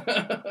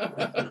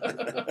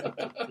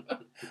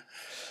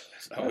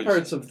 I've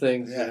heard some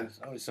things. Yeah, there's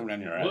always someone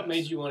on your ass. What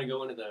made you want to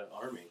go into the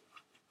Army?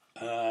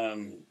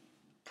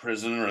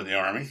 Prison or the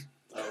Army.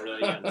 Oh, really?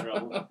 You got in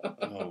trouble?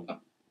 Oh,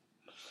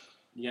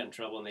 You got in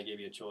trouble and they gave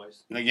you a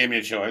choice? they gave me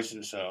a choice,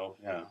 and so,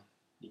 yeah.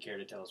 You care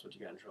to tell us what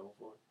you got in trouble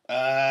for?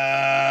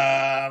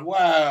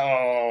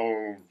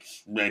 Well,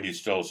 maybe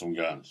stole some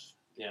guns.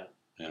 Yeah.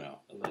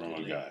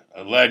 Allegedly. Guy.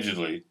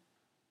 Allegedly.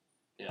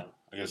 Yeah.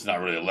 I guess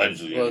not really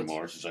allegedly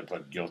anymore since I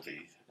pled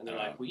guilty. And they're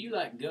like, well, you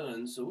like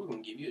guns, so we're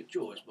going to give you a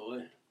choice,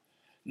 boy.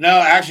 No,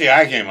 actually,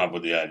 I came up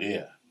with the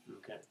idea.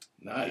 Okay.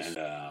 Nice.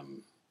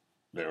 And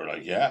they were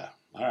like, yeah,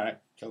 all right,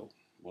 cool.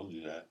 We'll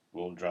do that.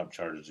 We'll drop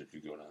charges if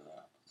you go to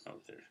the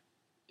military.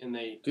 And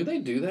they... Do they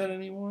do that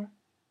anymore?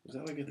 Is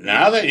that like a thing?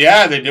 Now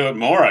they do it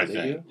more, I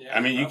think. do? Yeah,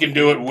 I mean, you can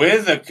do it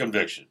with a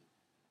conviction.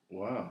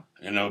 Wow.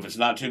 If it's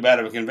not too bad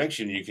of a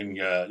conviction, you can,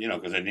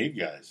 because they need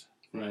guys.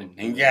 Right.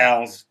 And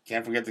gals.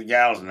 Can't forget the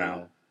gals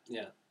now.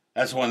 Yeah.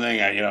 That's one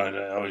thing I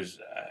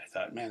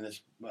thought, man,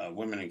 this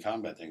women in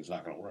combat thing is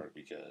not going to work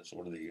because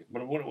what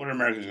are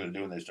Americans going to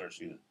do when they start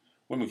seeing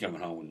women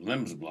coming home with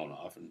limbs blown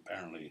off and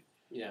apparently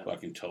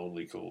fucking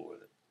totally cool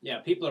with it. Yeah,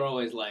 people are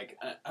always like,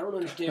 I don't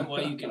understand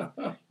why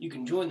you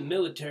can join the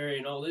military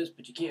and all this,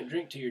 but you can't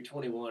drink till you're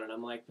 21. And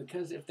I'm like,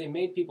 because if they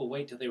made people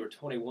wait till they were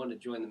 21 to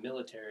join the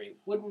military,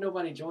 wouldn't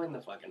nobody join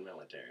the fucking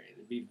military?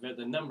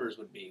 The numbers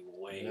would be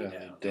way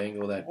down.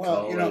 Dangle that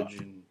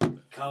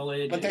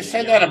College. But they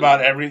say that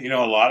about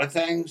a lot of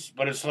things,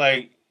 but it's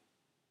like,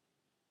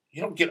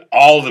 you don't get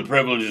all the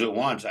privileges at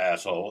once,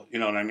 asshole. You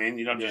know what I mean?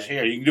 You don't just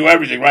hear. You can do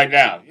everything right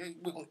now.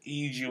 We'll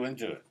ease you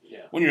into it.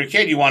 Yeah. When you're a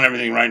kid, you want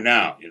everything right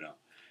now,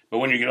 But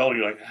when you get older,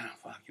 you're like,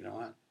 fuck, you know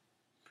what?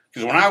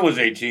 Because when I was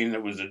 18,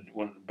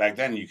 back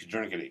then you could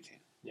drink at 18.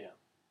 Yeah.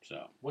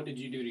 So. What did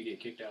you do to get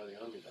kicked out of the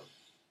Army,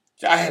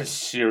 though? I had a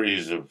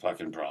series of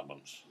fucking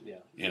problems.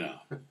 Yeah.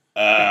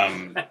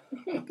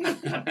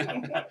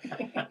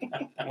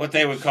 What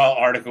they would call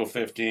Article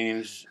 15s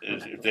is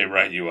if they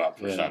write you up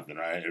for something,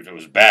 right? If it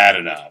was bad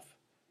enough.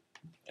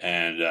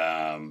 And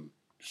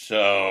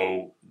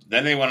so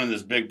then they went on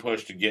this big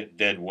push to get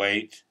dead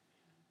weight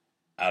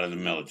out of the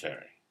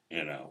military,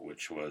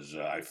 which was,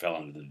 I fell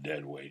into the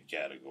dead weight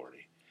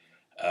category.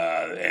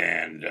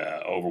 And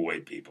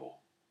overweight people.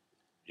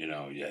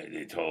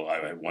 They told,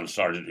 I had one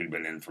sergeant who'd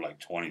been in for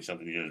like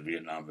 20-something years,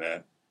 Vietnam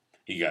vet.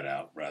 He got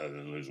out rather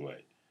than lose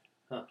weight.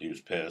 Huh. He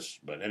was pissed.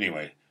 But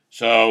anyway,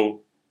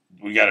 so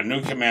we got a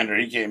new commander.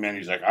 He came in.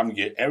 He's like,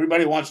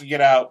 everybody wants to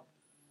get out.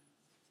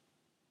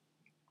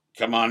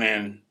 Come on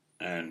in.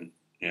 And,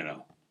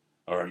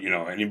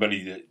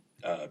 anybody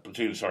that,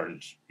 platoon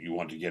sergeants, you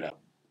want to get out,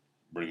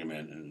 bring them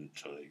in. And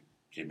so they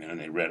came in and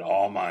they read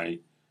all my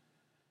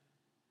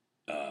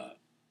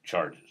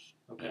charges.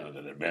 Okay.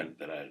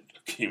 That I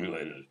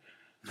accumulated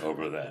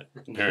over that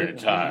period of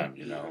time.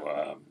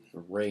 A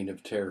reign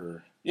of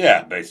terror.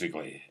 Yeah,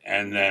 basically.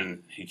 And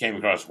then he came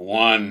across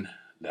one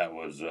that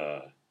was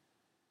a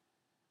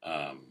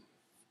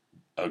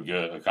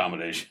good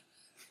accommodation.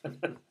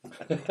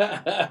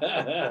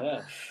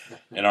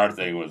 And our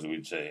thing was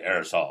we'd say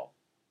aerosol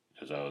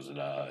because I was in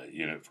a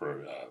unit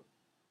for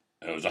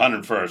it was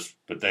 101st,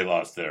 but they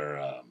lost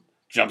their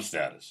jump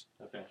status,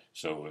 Okay.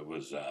 so it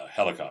was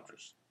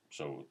helicopters.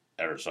 So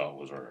aerosol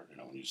was our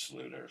when you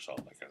salute aerosol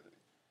that kind of thing.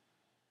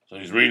 So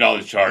he's reading all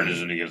these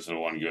charges and he gets to the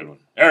one good one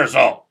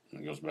aerosol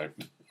and he goes back.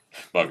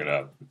 Fuck it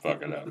up,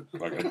 fuck it up,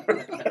 fuck it up.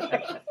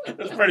 It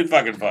was pretty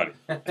fucking funny.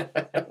 Oh,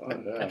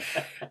 yeah.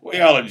 We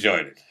all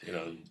enjoyed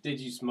it, Did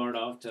you smart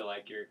off to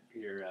like your?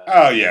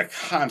 Oh yeah,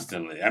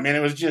 constantly. I mean,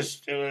 it was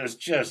just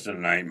a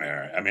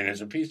nightmare. I mean,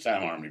 it's a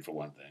peacetime army for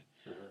one thing,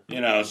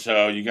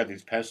 So you got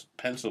these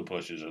pencil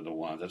pushers are the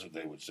ones. That's what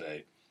they would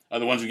say. Are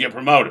the ones who get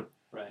promoted.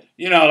 Right.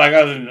 Like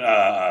I was in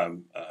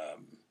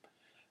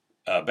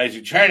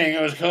basic training.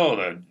 It was cool.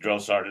 The drill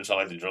sergeants, I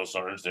like the drill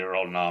sergeants. They were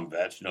all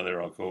non-vets. They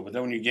were all cool. But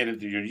then when you get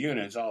into your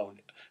unit, it's all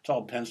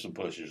pencil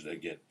pushers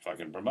that get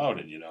fucking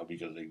promoted.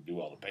 Because they do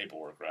all the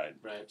paperwork right,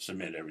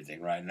 submit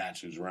everything right, and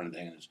that's who's running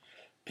things.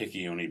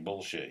 Picky only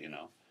bullshit.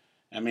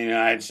 I mean,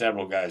 I had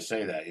several guys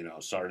say that.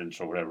 Sergeants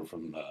or whatever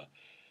from.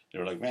 They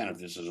were like, man, if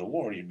this is a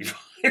war, you'd be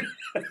fine.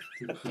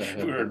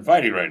 If we were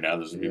fighting right now,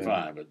 this would be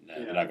fine. But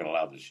they're not going to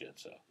allow this shit.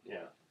 So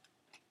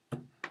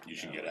you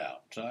should get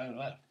out. So I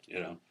left.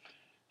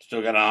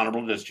 Still got an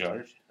honorable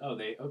discharge. Oh,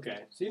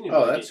 okay. So you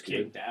didn't that's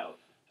get kicked out.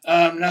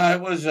 No,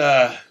 it was,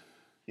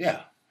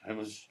 it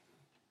was,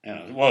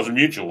 it was a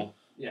mutual.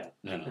 Yeah.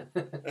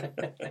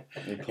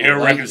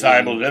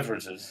 Irreconcilable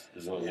differences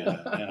is what,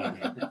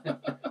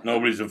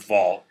 nobody's at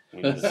fault.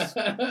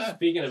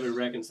 Speaking of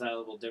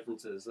irreconcilable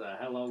differences,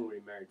 how long were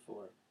you married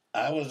for?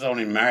 I was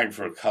only married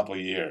for a couple of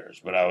years,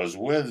 but I was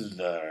with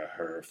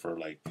her for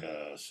like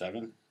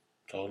 7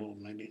 total,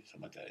 maybe,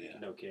 something like that, yeah.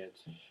 No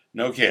kids?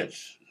 No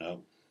kids,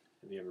 no.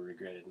 Have you ever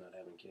regretted not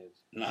having kids?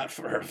 Not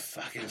for a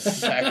fucking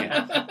second.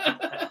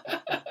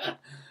 I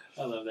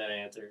love that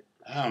answer.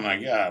 Oh my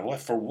God,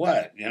 what for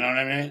what? You know what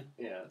I mean?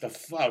 Yeah. What the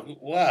fuck?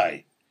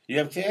 Why? You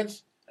have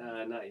kids?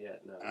 Not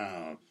yet, no.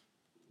 Oh.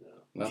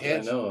 Not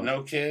Kids? that I know of.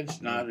 No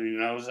kids? Not who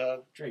knows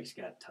of? Drake's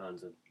got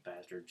tons of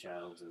bastard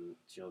childs and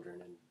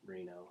children in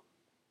Reno.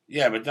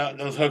 Yeah, but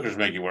those hookers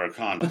make you wear a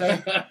condom.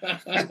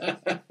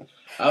 I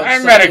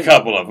Outside- met a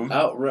couple of them.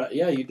 Outright,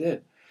 yeah, you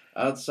did.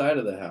 Outside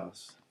of the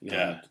house.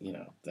 Yeah.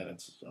 Then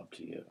it's up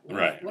to you.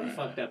 Right. What a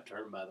fucked up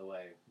term, by the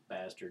way.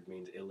 Bastard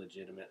means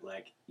illegitimate.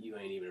 Like, you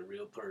ain't even a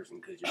real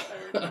person because your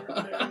parents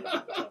weren't married.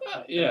 It's a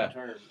fucked Yeah. up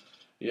term.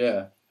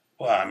 Yeah.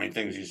 Well, I mean,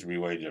 things used to be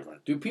way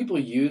different. Do people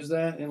use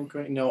that in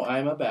No,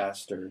 I'm a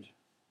bastard.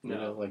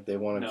 No. Like they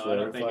want to No, I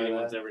don't think clarify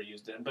anyone's that. ever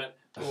used it. But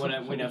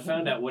when I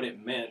found out what it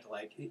meant,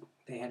 like,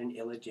 they had an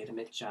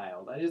illegitimate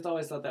child, I just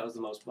always thought that was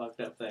the most fucked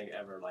up thing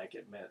ever. Like,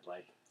 it meant,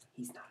 like,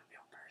 he's not a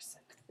real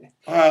person.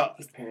 Well,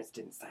 His parents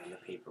didn't sign the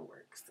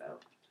paperwork, so.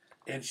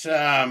 it's,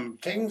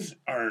 things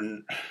are,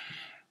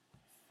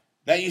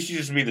 that used to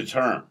just be the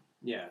term.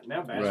 Yeah,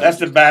 now bastard. That's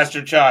the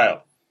bastard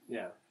child.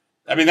 Yeah,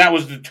 I mean, that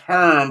was the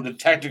term, the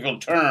technical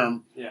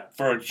term yeah.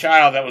 for a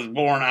child that was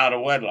born out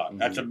of wedlock. Mm-hmm.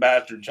 That's a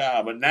bastard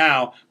child. But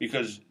now,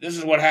 because this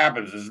is what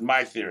happens, this is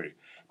my theory.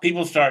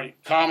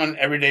 Common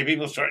everyday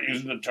people start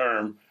using the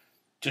term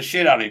to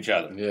shit on each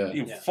other. Yeah.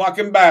 You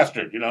fucking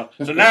bastard,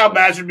 So now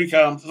bastard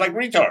becomes, it's like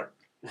retard.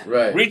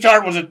 Right.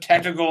 Retard was a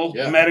technical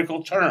Yeah.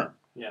 medical term.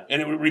 Yeah.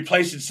 And it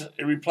replaced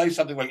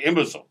something like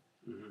imbecile.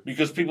 Mm-hmm.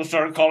 Because people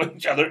started calling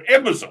each other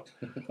imbecile.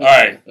 All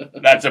right,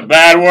 that's a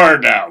bad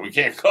word now.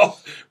 They're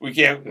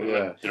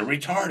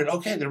retarded.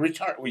 Okay, they're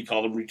retarded. We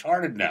call them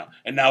retarded now.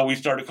 And now we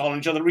started calling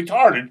each other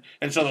retarded.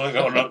 And so they're like,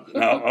 oh,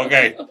 no,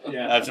 okay.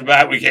 Yeah. That's a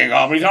bad, we can't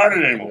call them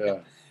retarded anymore. Yeah.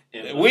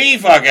 Imbecile. We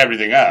fuck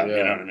everything up, Yeah.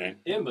 you know what I mean?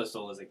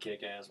 Imbecile is a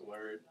kick-ass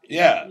word.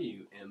 Yeah.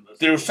 You imbecile.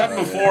 There was something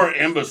Oh, yeah. before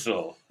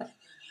imbecile.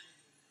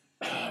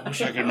 I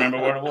wish I could remember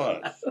what it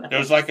was. There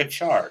was like a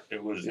chart.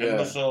 It was Yeah.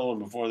 imbecile, and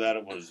before that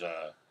it was,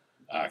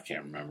 I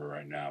can't remember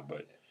right now,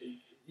 but You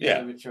yeah.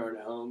 have a chart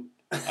at home.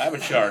 I have a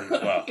chart.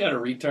 Well, Got a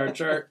retard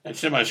chart.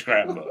 it's in my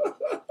scrapbook.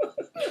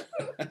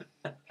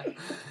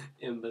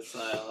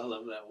 Imbecile. I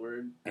love that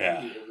word.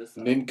 Yeah. You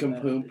imbecile.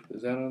 Nincompoop.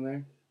 Is that on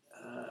there?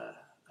 I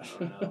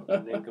don't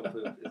know. Nincompoop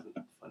isn't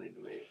funny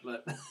to me,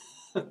 but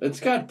It's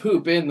got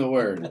poop in the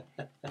word.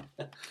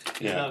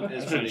 Yeah,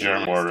 It's it's a funny.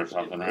 German word or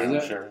something. Right?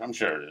 Is it? I'm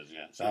sure it is.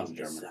 Yeah, it sounds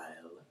German.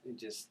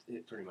 Imbecile.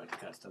 It pretty much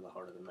cuts to the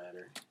heart of the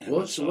matter.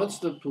 What's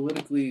the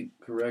politically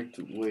correct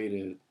way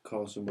to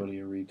call somebody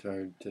a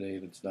retard today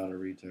that's not a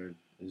retard?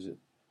 Is it?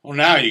 Well,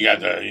 now you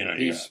got you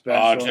He's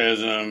got special.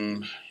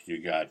 autism.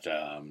 You got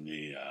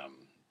the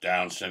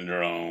Down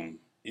syndrome.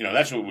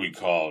 That's what we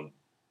called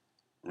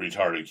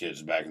retarded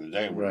kids back in the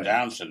day. Were Right.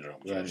 Down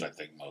syndrome kids, Right. I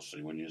think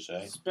mostly. Wouldn't you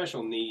say?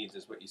 Special needs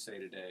is what you say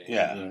today.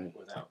 Yeah. Right.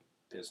 Without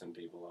pissing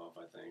people off,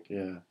 I think.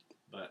 Yeah.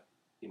 But,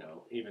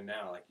 even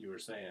now, like you were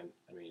saying,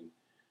 I mean,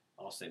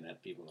 I'll say that to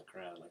people in the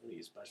crowd, like, what are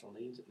you, special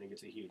needs? And it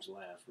gets a huge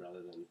laugh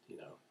rather than,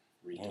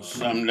 retard. Well,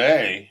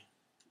 someday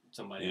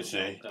somebody. You will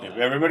see, go if out.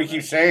 everybody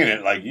keeps saying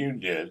it like you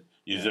did,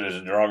 use it as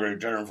a derogatory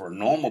term for a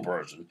normal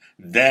person,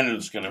 then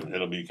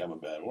it'll become a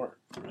bad word,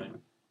 Right.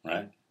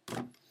 right?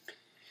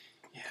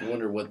 I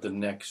wonder what the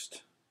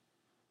next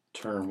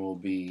term will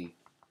be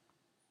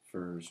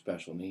for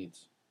special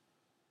needs.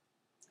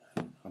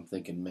 I'm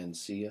thinking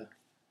Mencia.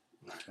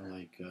 I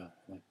like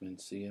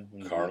Mencia. What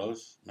do you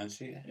Carlos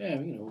Mencia. think?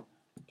 Yeah,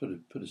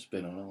 put a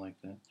spin on it like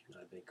that. You're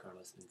not a big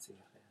Carlos Mencia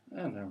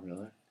fan. Not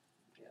really.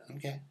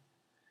 Okay.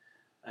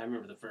 I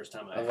remember the first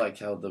time I like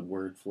how the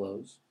word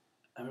flows.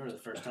 I remember the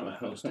first time I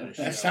hosted a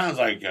show. That sounds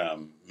like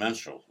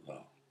menstrual,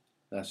 though.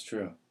 That's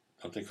true.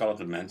 Don't they call it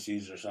the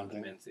menses or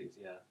something? Menzies,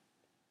 yeah.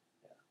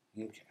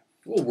 Okay.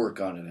 We'll work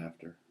on it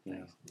after.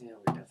 Yeah. Yeah,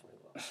 we definitely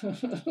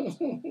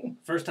will.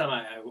 First time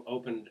I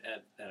opened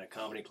at a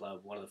comedy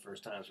club, one of the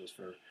first times was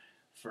for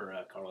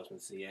Carlos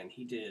Mencia, and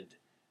he did.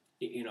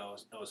 You know,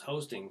 I was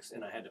hosting,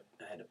 and I had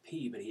to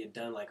pee, but he had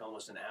done like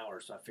almost an hour,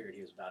 so I figured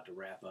he was about to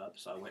wrap up.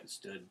 So I went and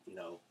stood, you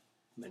know,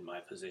 in my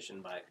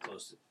position by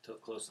close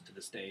to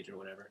the stage or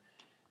whatever,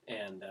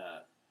 and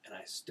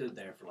I stood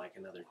there for like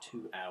another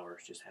 2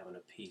 hours just having to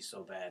pee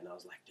so bad, and I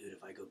was like, dude,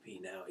 if I go pee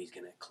now, he's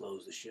gonna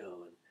close the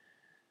show, and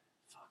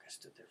fuck, I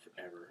stood there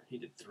forever. He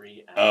did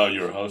 3 hours. Oh,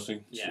 you were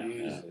hosting? Yeah.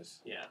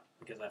 Jesus. Yeah,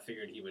 because I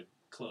figured he would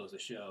close the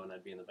show, and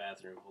I'd be in the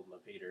bathroom holding my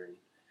Peter, and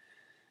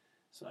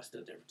so I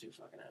stood there for 2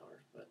 fucking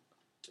hours. But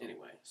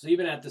anyway, so you've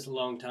been at this a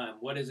long time.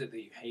 What is it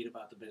that you hate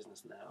about the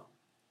business now?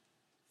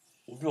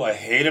 What do I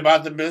hate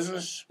about the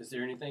business? Is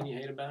there anything you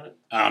hate about it?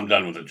 I'm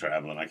done with the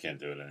traveling. I can't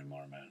do it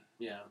anymore, man.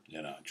 Yeah.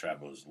 You know,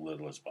 travel as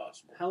little as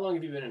possible. How long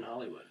have you been in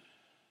Hollywood?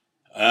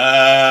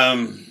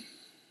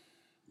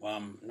 Well,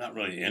 I'm not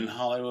really in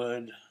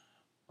Hollywood.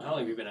 How long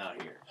have you been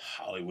out here?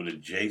 Hollywood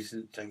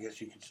adjacent, I guess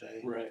you could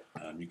say. Right.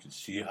 You can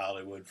see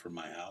Hollywood from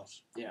my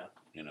house. Yeah.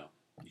 You know,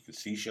 you can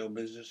see show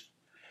business.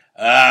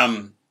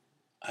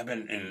 I've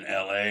been in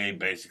L.A.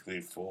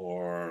 basically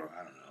for,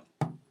 I don't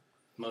know.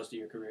 Most of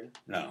your career?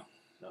 No.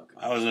 Okay.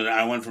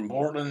 I went from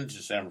Portland to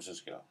San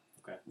Francisco.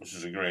 Okay. Which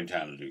is a great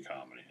town to do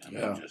comedy. I mean,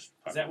 Yeah. just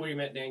Is that where you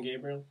met Dan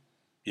Gabriel?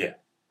 Yeah.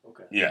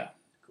 Okay. Yeah.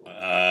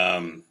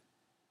 Cool.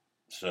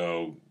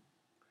 So,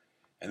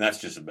 and that's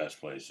just the best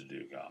place to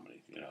do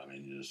comedy. You know, I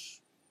mean,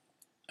 just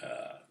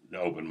the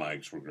open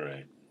mics were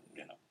great.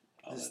 You know,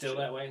 all Is it that still shit.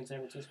 that way in San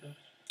Francisco?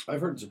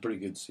 I've heard it's a pretty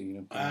good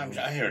scene. I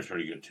hear it's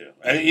pretty good too.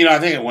 And, you know, I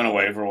think it went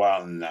away for a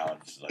while, and now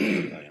it's like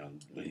you know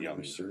the young.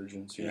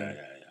 Resurgence. Yeah.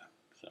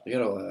 So. They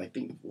got I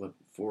think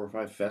 4 or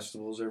 5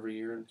 festivals every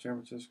year in San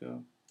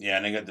Francisco. Yeah,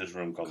 and they got this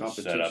room called the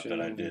Setup that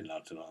I did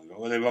not too long ago.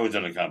 Well, they've always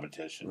done a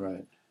competition.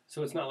 Right.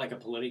 So it's not like a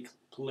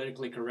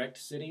politically correct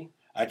city?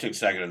 I took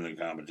second in the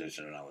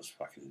competition, and I was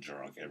fucking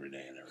drunk every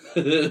day and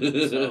every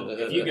night. So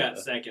if you got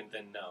second,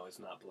 then no, it's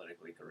not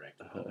politically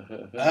correct.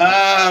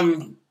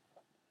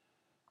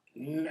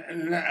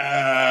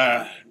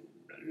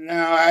 No,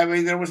 I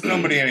mean there was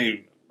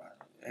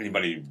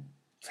anybody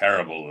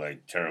terrible,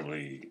 like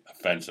terribly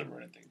offensive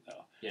or anything.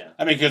 though. Yeah.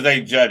 I mean, because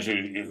they judge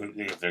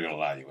if they're going to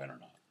allow you in or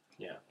not.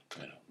 Yeah.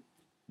 You know,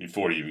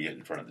 before you even get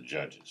in front of the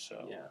judges.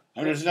 So. Yeah. I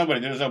mean, there's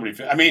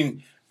nobody. I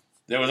mean,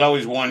 there was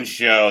always one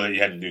show that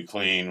you had to do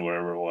clean,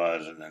 wherever it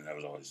was, and then there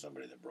was always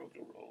somebody that broke the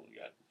rule and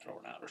got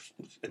thrown out or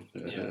something.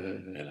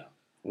 You know.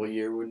 What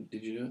year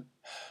did you do it?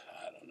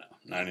 I don't know.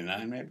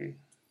 99 maybe.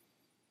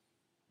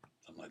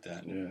 Something like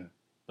that. Yeah.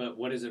 But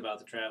what is it about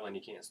the traveling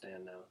you can't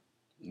stand now?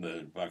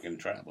 The fucking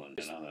traveling,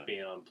 you know, the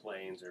Being on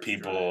planes or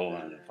people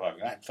driving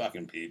and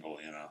fucking people,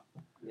 you know.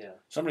 Yeah.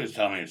 Somebody was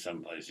telling me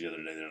someplace the other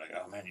day, they're like,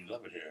 oh man, you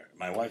love it here.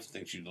 My wife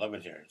thinks you love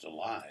it here. It's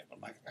alive. I'm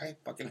like, I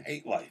fucking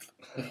hate life.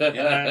 You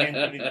know what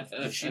I mean?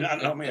 Does she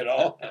not know me at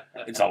all?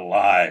 It's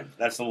alive.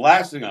 That's the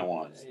last thing I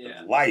want. Is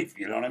Yeah. life,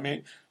 you know what I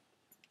mean?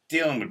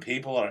 Dealing with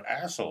people are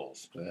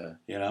assholes, Yeah.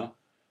 you know?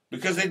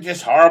 Because they're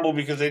just horrible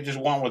because they just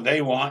want what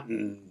they want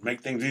and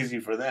make things easy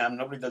for them.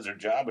 Nobody does their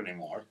job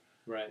anymore.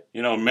 Right.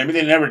 You know, maybe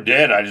they never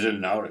did. I just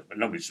didn't notice. But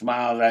nobody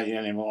smiles at you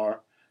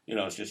anymore. You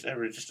know, it's just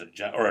a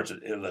job, or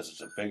unless it's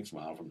a fake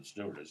smile from the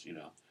stewardess. You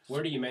know,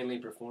 Where do you mainly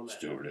perform at?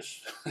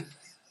 stewardess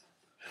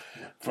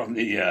from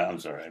the. I'm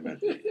sorry, I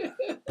meant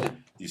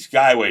the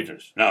sky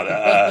waitress. No,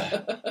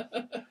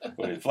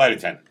 the flight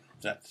attendant.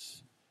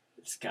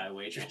 Sky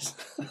waitress.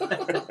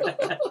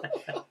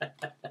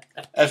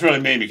 That's really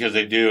mean because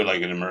they do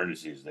like in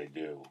emergencies. They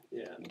do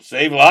Yeah.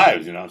 save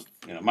lives. You know,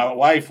 my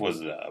wife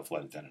was a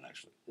flight attendant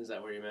actually. Is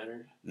that where you met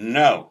her?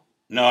 No,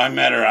 I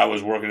met her. I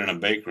was working in a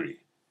bakery.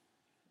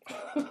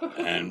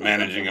 And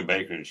managing a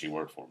bakery, and she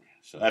worked for me.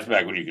 So that's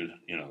back when you could,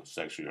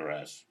 sexually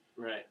harass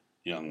Right.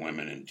 young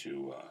women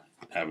into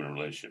having a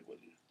relationship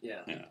with you.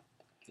 Yeah. Yeah.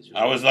 Did you-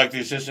 I was like the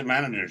assistant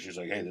manager. She's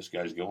like, "Hey, this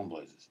guy's going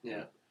places."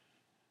 Yeah.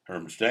 Her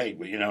mistake,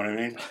 but you know what I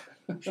mean.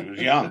 She was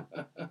young.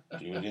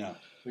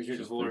 Was your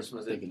divorce?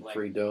 Was it Taking like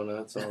free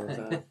donuts all the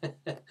time?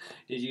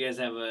 Did you guys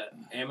have a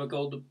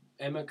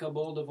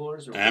amicable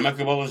divorce? Or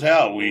Amicable as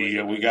hell.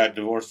 We got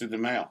divorced through the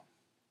mail.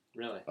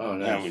 Really? Oh,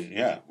 Yeah,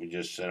 nice. we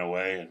just sent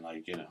away and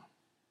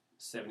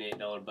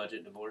 $78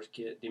 budget divorce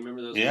kit. Do you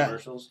remember those Yeah.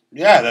 commercials?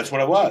 Yeah, that's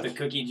what it was. The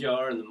cookie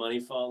jar and the money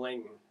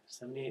falling.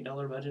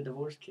 $78 budget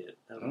divorce kit.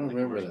 That was I one of the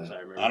remember commercials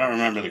that. I don't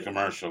remember the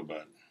commercial,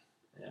 but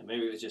Yeah,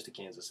 maybe it was just a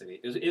Kansas City.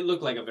 It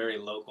looked like a very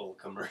local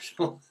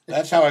commercial.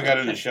 that's how I got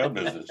into show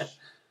business.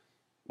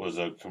 Was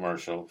a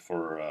commercial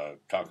for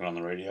talking on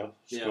the radio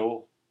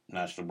school,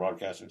 National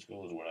Broadcasting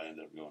School is what I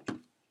ended up going to.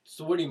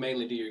 So where do you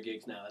mainly do your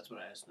gigs now? That's what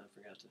I asked and I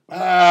forgot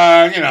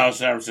to.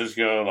 San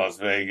Francisco, Las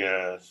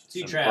Vegas, So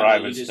you some travel,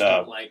 private you just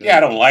stuff. don't like Yeah, I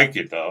it. don't like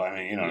it though. I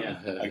mean, Yeah.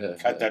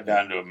 I cut that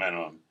down to a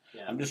minimum.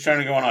 Yeah. I'm just trying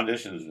to go on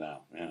auditions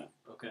now. Yeah.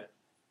 Okay.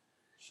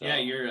 So. Yeah,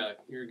 you're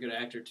a good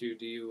actor too.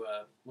 Do you?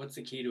 What's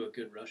the key to a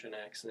good Russian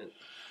accent?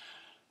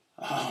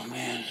 Oh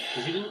man.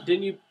 'Cause you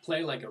didn't you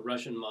play like a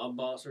Russian mob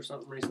boss or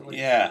something recently?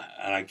 Yeah,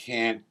 and I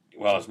can't.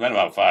 Well, it's been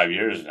about 5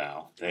 years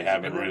now. They Has it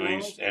haven't been that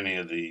released any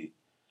of the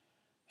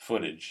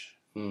footage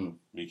Hmm.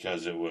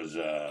 because it was.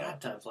 God,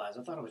 time flies.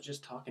 I thought I was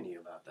just talking to you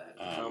about that.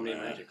 Oh, Comedy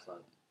and man. Magic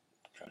Club.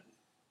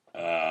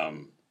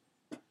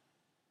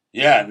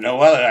 Yeah, no.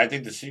 Well, I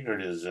think the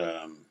secret is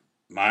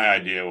my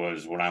idea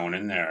was when I went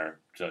in there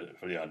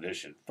for the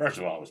audition. First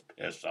of all, I was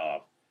pissed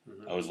off.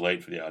 Mhm. I was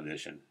late for the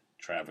audition.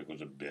 Traffic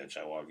was a bitch.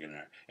 I walk in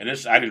there, and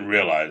this I didn't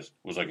realize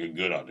was like a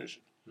good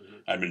audition.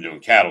 Mhm. I'd been doing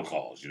cattle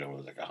calls,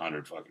 with like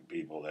 100 fucking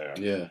people there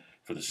Yeah.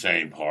 for the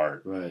same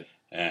part, Right.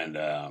 and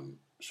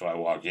so I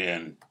walk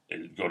in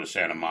and go to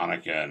Santa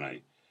Monica, and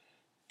I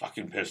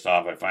fucking pissed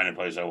off. I find a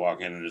place. I walk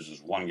in, and there's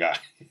this one guy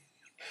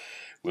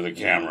with a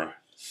camera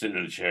sitting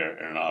in a chair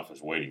in an office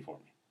waiting for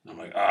me. I'm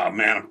like, oh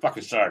man, I'm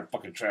fucking sorry,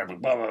 fucking traffic,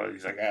 blah, blah, blah.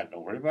 He's like,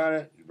 don't worry about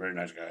it. He's a very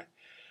nice guy.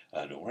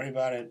 Don't worry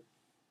about it.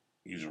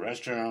 Use the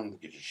restroom,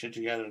 get your shit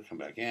together, come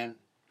back in.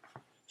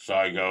 So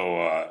I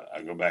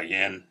go back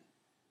in,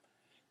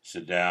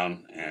 sit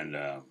down, and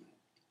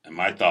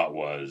my thought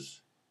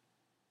was,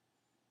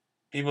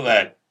 people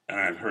that, and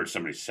I've heard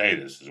somebody say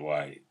this, is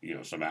why,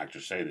 some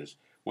actors say this,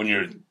 when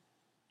you're,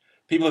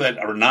 people that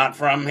are not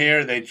from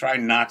here, they try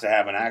not to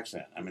have an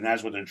accent. I mean,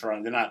 that's what they're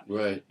trying, they're not,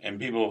 Right. and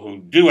people who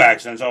do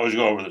accents always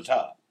go over the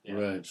top. Yeah.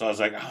 Right. So I was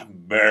like, I'm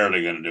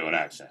barely going to do an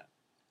accent.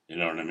 You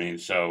know what I mean?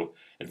 So,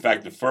 in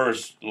fact, the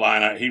first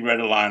line, he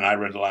read a line, I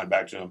read the line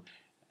back to him,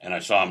 and I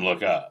saw him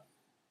look up.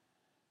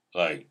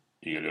 Like,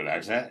 you going to do an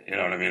accent? You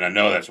know what I mean? I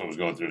know that's what was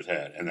going through his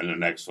head. And then the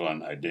next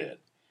one, I did.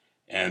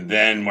 And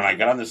then when I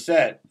got on the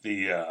set,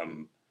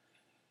 the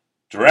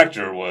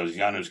director was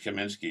Janusz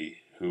Kaminski,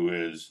 who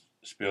is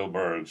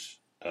Spielberg's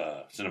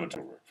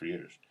cinematographer for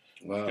years.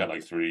 Wow. He's got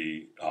like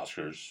 3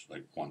 Oscars,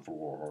 like 1 for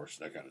War Horse,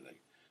 that kind of thing.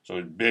 So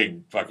it's a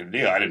big fucking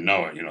deal. I didn't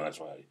know it, that's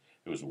why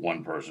it was a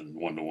one-person,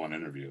 one-to-one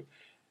interview.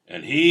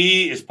 And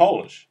he is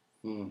Polish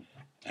Hmm.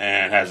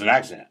 and has an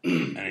accent.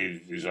 And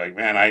he's like,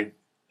 man,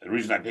 the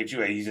reason I picked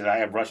you, he said, I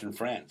have Russian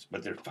friends,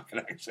 but their fucking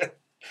accent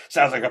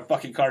sounds like a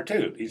fucking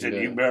cartoon. He said,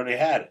 Yeah. you barely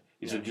had it.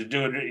 He said, just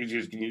do it. He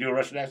says, can you do a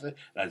Russian accent?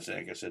 And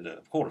I said,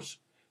 of course.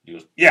 He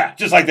goes, yeah,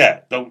 just like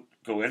that. Don't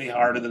go any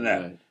harder than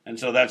that. Right. And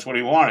so that's what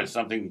he wanted,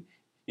 something,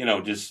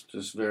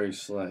 just very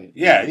slight.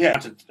 yeah,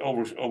 to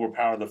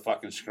overpower the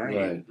fucking screen.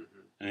 Right.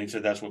 And he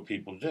said that's what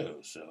people do.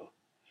 So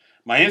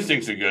my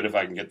instincts are good if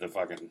I can get the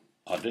fucking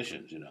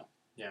auditions,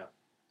 Yeah.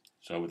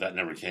 So that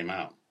never came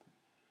out.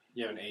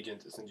 You have an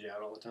agent that sends you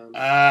out all the time?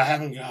 I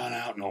haven't gone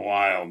out in a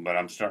while, but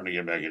I'm starting to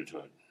get back into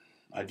it.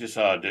 I just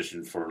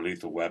auditioned for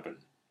Lethal Weapon.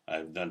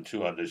 I've done 2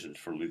 auditions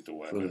for Lethal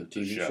Weapon. the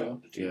TV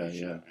show? The TV Yeah,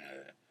 show.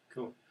 yeah.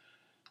 Cool.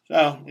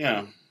 So,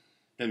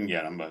 didn't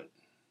get them, but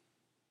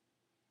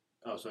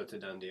Oh, so it's a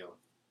done deal.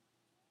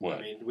 what?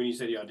 I mean, when you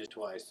said you auditioned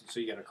twice, so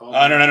you got a call?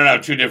 No.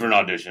 2 different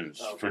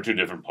auditions Okay. for 2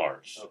 different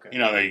parts. Okay.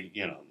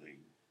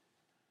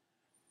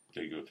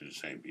 They go through the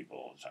same people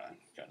all the time,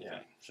 kind of Yeah.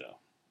 thing. So.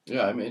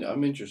 Yeah, I mean,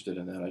 I'm interested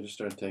in that. I just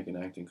started taking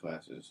acting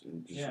classes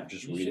and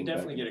just you reading should back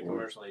definitely and get a forth.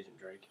 commercial agent,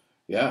 Drake.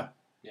 Yeah,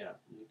 Yeah,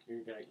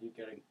 you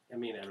gotta. I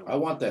mean, I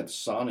want that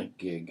Sonic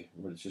gig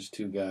where it's just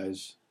 2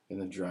 guys in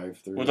the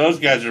drive-through. Well, those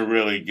guys are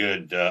really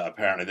good.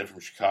 Apparently, they're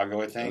from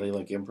Chicago, I Are think. they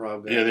like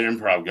improv guys? Yeah, they're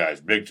improv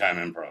guys, big time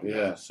improv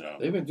Yeah. guys. So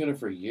They've been doing it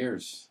for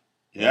years.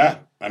 yeah,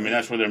 I mean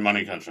that's where their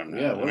money comes from now.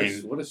 Yeah, I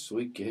mean, what a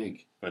sweet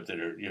gig. but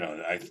they're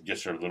I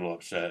guess they're a little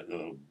upset, a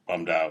little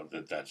bummed out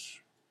that that's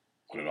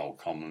what it all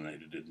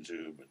culminated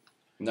into. But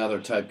Now they're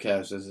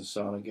typecast as the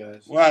Sonic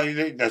guys. well,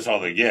 that's all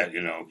they get,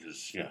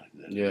 because Yeah.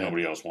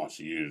 nobody else wants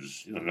to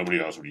use, nobody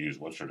else would use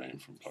what's her name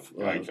from fucking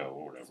Geico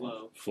or whatever.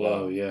 Flo.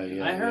 Flo,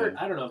 yeah. I heard.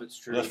 I don't know if it's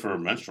true. Well, that's for a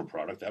menstrual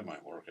product. That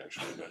might work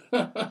actually,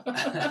 but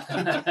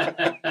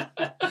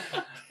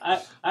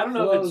I don't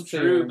know if it's Flo's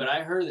true, here. but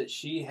I heard that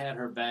she had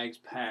her bags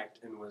packed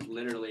and was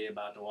literally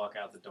about to walk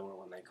out the door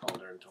when they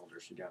called her and told her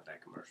she got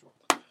that commercial.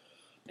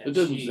 And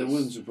It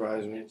wouldn't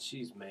surprise me. And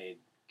she's made,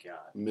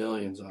 God,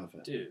 Millions off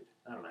it. dude,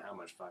 I don't know how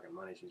much fucking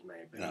money she's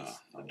made. But no, it's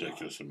a lot.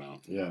 ridiculous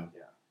amount. Yeah,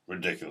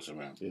 Ridiculous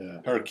amount. yeah.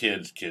 Her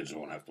kids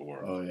won't have to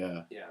work. Oh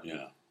yeah.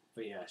 Yeah,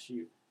 but yeah,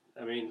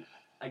 I mean,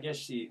 I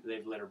guess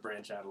they've let her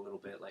branch out a little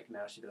bit. Like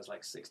now she does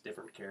like 6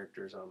 different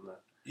characters on the.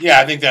 Yeah,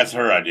 I think that's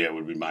her idea.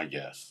 Would be my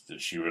guess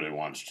that she really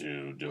wants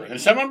to do it, and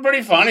some of them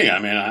pretty funny. I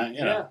mean,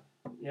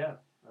 Yeah.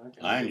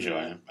 I enjoy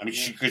him. I mean,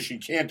 because she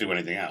can't do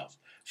anything else.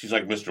 She's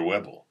like Mr.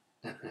 Whipple.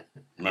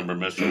 Remember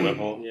Mr.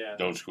 Whipple? Yeah.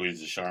 Don't squeeze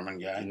the Charmin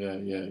guy.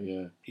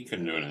 Yeah. He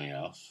couldn't do anything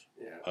else.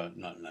 Yeah. But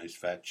not a nice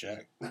fat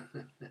check.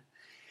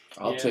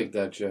 I'll Yeah. take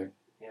that check.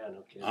 Yeah,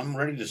 no kidding. I'm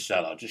ready to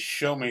sell out. Just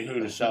show me who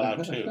to sell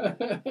out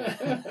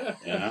to.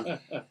 Yeah.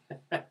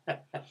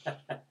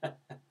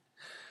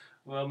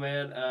 Well,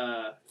 man,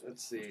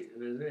 let's see. If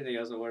there's anything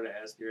else I wanted to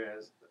ask your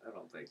ass, I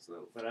don't think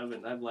so. But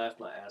I've laughed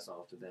my ass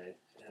off today,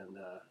 and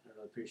I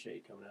really appreciate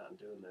you coming out and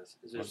doing this.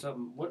 Is there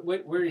something?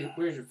 Where's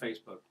your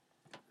Facebook?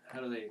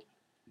 How do they?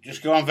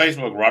 Just go on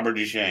Facebook, Robert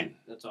Duchesne.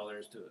 That's all there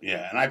is to it.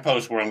 Yeah, and I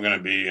post where I'm going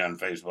to be on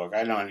Facebook.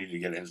 I know I need to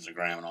get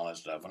Instagram and all that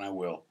stuff, and I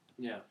will.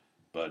 Yeah.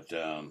 But, you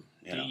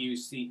know.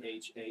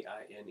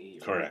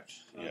 Duchaine. Correct.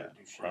 Robert Yeah.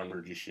 Duchesne. Robert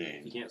If you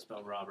Duchesne. can't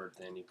spell Robert,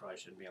 then you probably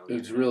shouldn't be on there.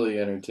 It's really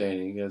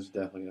entertaining. You guys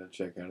definitely gotta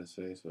check out his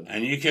Facebook.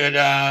 And you could,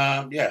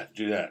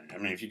 do that. I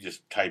mean, if you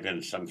just type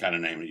in some kind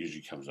of name, it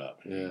usually comes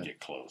up. And you Yeah. can get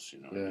close,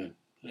 you know what I Yeah. mean?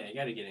 Yeah, you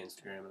got to get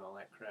Instagram and all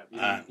that crap.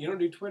 Uh, You don't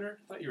do Twitter?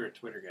 I thought you were a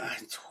Twitter guy.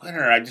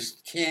 Twitter, I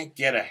just can't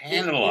get a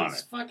handle on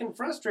It's it. fucking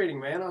frustrating,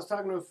 man. I was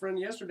talking to a friend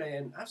yesterday,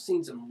 and I've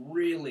seen some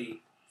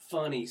really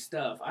funny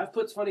stuff. I've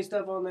put funny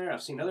stuff on there.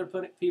 I've seen other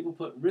people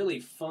put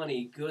really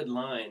funny, good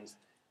lines.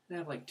 They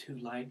have like 2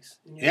 likes.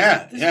 And you're Yeah,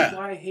 like, this yeah. is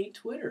why I hate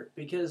Twitter,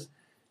 because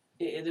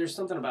there's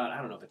something about, I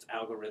don't know if it's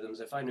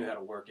algorithms. If I knew how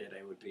to work it,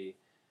 it would be,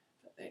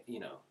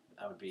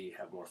 I would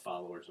have more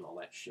followers and all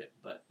that shit.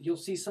 But you'll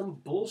see some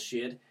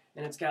bullshit,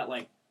 and it's got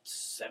like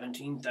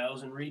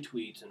 17,000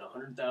 retweets and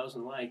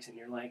 100,000 likes, and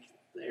you're like,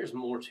 there's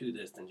more to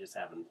this than just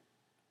having,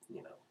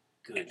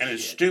 good And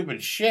it's shit.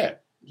 stupid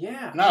shit.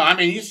 Yeah. No, I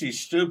mean, you see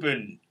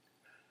stupid.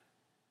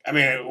 I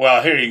mean,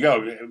 well, here you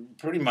go.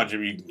 Pretty much, if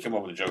you can come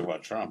up with a joke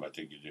about Trump, I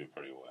think you do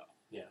pretty well.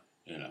 Yeah.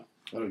 You know.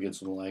 That'll get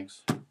some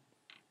likes.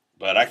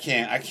 But I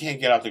can't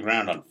get off the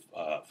ground on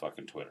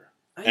fucking Twitter.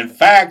 In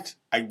fact,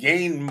 I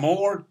gain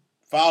more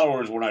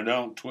followers when I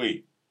don't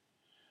tweet.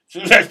 As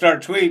soon as I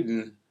start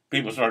tweeting,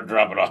 people start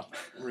dropping off.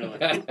 Really.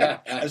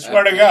 I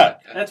swear to God.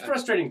 That's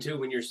frustrating too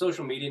when your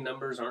social media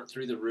numbers aren't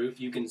through the roof.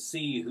 You can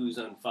see who's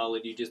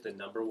unfollowed you just the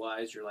number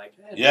wise. You're like,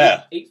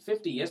 Yeah.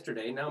 850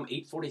 yesterday. Now I'm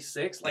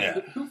 846. Like,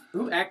 Yeah.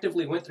 who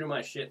actively went through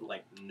my shit and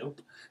like,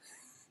 nope.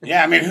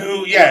 Yeah, I mean,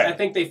 who? I Yeah.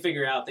 think they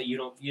figure out that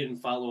you didn't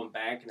follow them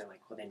back, and they're like,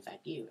 well then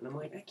fuck you. And I'm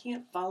like, I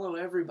can't follow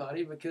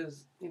everybody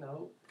because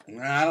No,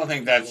 I don't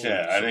think that's it.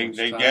 I So think much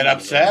they time get on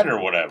upset it. or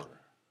whatever.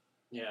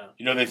 yeah.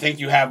 You know, they think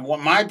you have.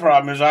 What my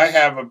problem is, I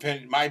have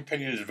my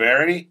opinions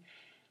vary,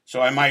 so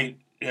I might,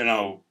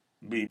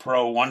 be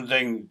pro one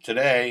thing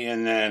today,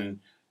 and then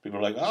people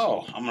are like,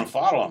 "Oh, I'm going to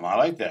follow him. I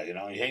like that."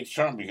 He hates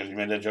Trump because he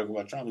made that joke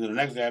about Trump. And then the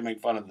next day, I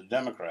make fun of the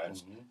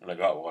Democrats. They're like,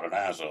 "Oh, what an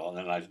asshole!" And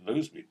then I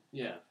lose people.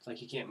 Yeah. It's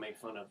like you can't make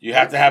fun of. You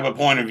have to have a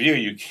point of view.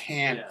 You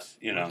can't,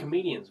 Like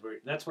comedians.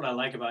 That's what I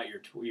like about your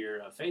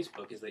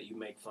Facebook is that you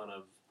make fun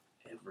of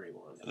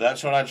everyone.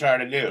 That's what I try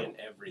to do. And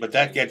everything. But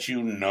that gets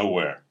you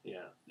nowhere.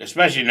 Yeah.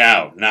 Especially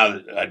now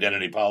that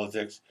identity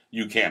politics,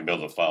 you can't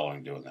build a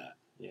following doing that.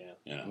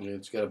 Yeah.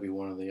 It's got to be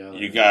one or the other.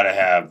 You got to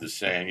have the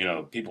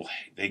same, people,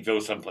 they go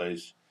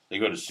someplace, they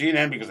go to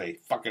CNN because they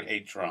fucking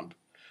hate Trump,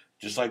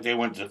 just like they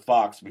went to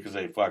Fox because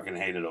they fucking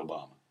hated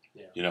Obama.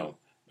 Yeah.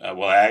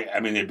 I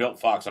mean, they built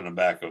Fox on the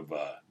back of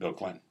Bill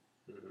Clinton.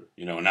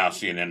 Mm-hmm. And now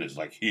CNN is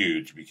like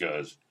huge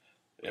because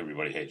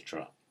everybody hates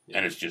Trump. Yeah.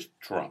 And it's just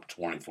Trump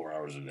 24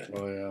 hours a day.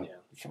 Oh, yeah.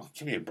 Come on,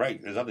 give me a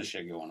break. There's other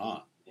shit going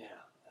on. Yeah.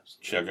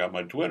 Absolutely. Check out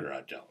my Twitter,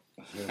 I tell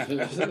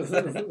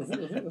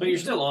them. But you're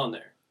still on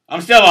there. I'm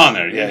still on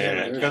there,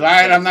 yeah. Because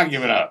I'm not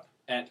giving up.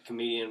 At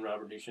comedian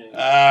Robert Duchesne.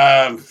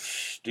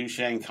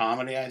 Duchesne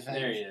Comedy, I think.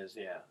 There he is,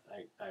 yeah.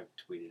 I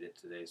tweeted it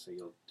today, so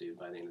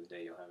by the end of the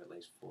day, you'll have at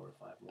least 4 or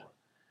 5 more.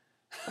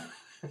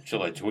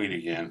 Till I tweet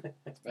again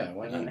Yeah,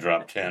 why and not?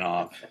 drop 10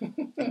 off.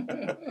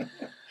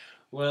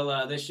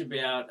 Well, this should be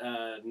out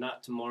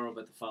not tomorrow,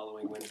 but the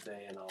following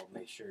Wednesday, and I'll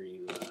make sure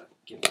you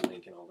get the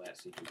link and all that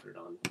so you can put it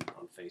on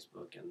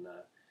Facebook. And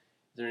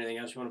is there anything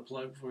else you want to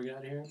plug before we get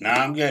out of here? No,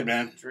 I'm good,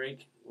 man.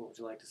 Drake, what would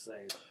you like to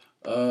say?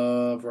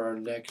 For our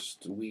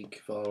next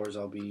week, followers,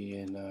 I'll be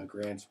in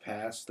Grants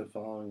Pass the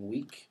following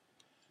week.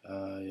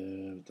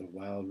 The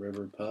Wild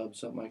River Pub,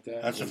 something like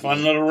that. That's a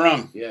fun little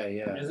room. Yeah.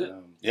 Is it?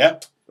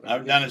 Yep,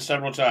 I've done it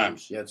several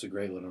times. Yeah, it's a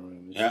great little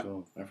room. It's Yeah.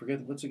 cool. I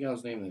forget what's the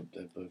gal's name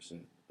that books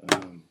it.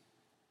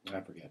 I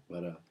forget,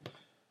 but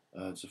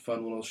it's a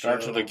fun little show.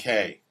 Starts with a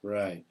K.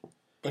 Right.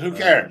 But who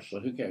cares?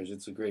 But who cares?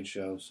 It's a great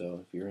show.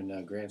 So if you're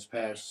in Grants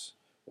Pass,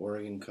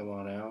 Oregon, come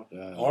on out.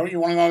 Or you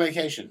want to go on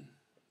vacation.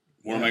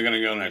 Where am I going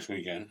to go next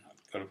weekend?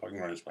 Go to fucking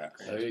Grants Pass.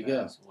 There you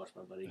go. Watch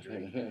my buddy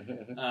Drake.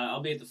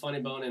 I'll be at the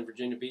Funny Bone in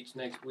Virginia Beach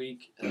next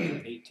week,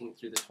 18th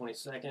through the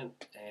 22nd,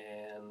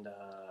 and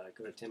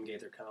go to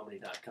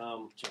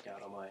timgaithercomedy.com. Check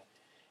out all my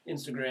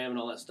Instagram and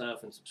all that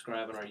stuff, and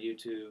subscribe on our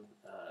YouTube.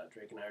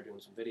 Drake and I are doing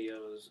some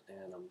videos,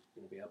 and I'm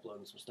going to be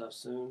uploading some stuff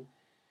soon.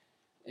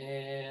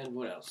 And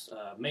what else?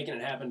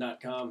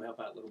 MakingItHappen.com. Help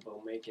out Little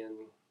Bo Macon.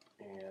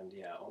 And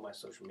yeah, all my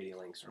social media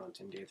links are on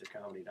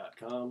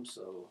timgaithercomedy.com.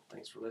 So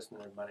thanks for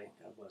listening, everybody.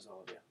 God bless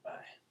all of you.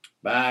 Bye.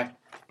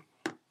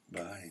 Bye.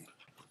 Bye.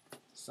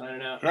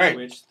 Signing out. Great.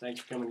 Twitch. Thanks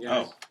for coming,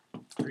 guys. Oh.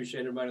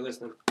 Appreciate everybody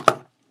listening.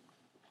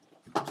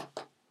 All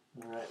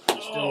right,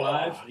 we're still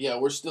live. Yeah,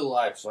 we're still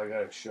live, so I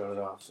gotta shut it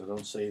off. So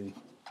don't say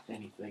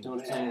anything.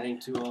 Don't say anything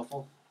too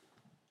awful.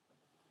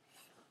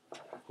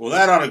 Well,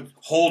 that ought to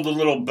hold the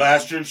little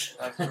bastards.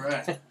 That's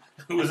right.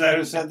 Who was that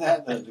who said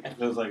that? That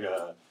was like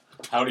a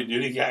Howdy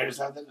Doody guy or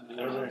something?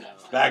 No.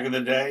 Back in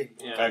the day?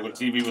 Yeah. Back when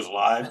TV was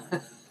live?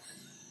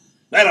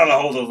 That ought to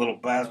hold those little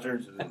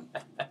bastards.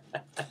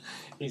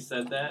 He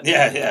said that?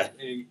 Yeah.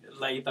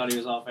 Like he thought he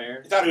was off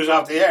air? He thought he was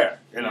off the air,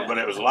 Yeah. but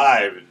it was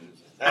live. And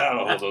that ought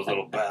to hold those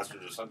little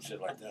bastards or some shit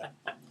like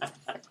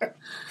that.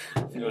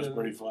 It was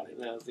pretty funny.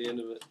 That was the end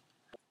of it.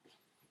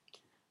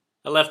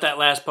 I left that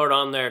last part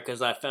on there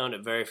because I found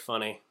it very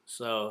funny.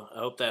 So I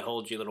hope that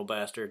holds you, little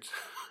bastards.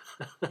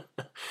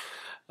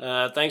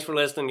 Thanks for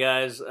listening,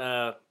 guys.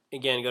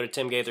 Again, go to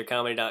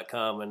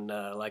timgaithercomedy.com and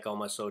like all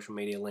my social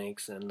media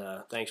links. And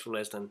thanks for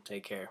listening.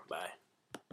 Take care. Bye.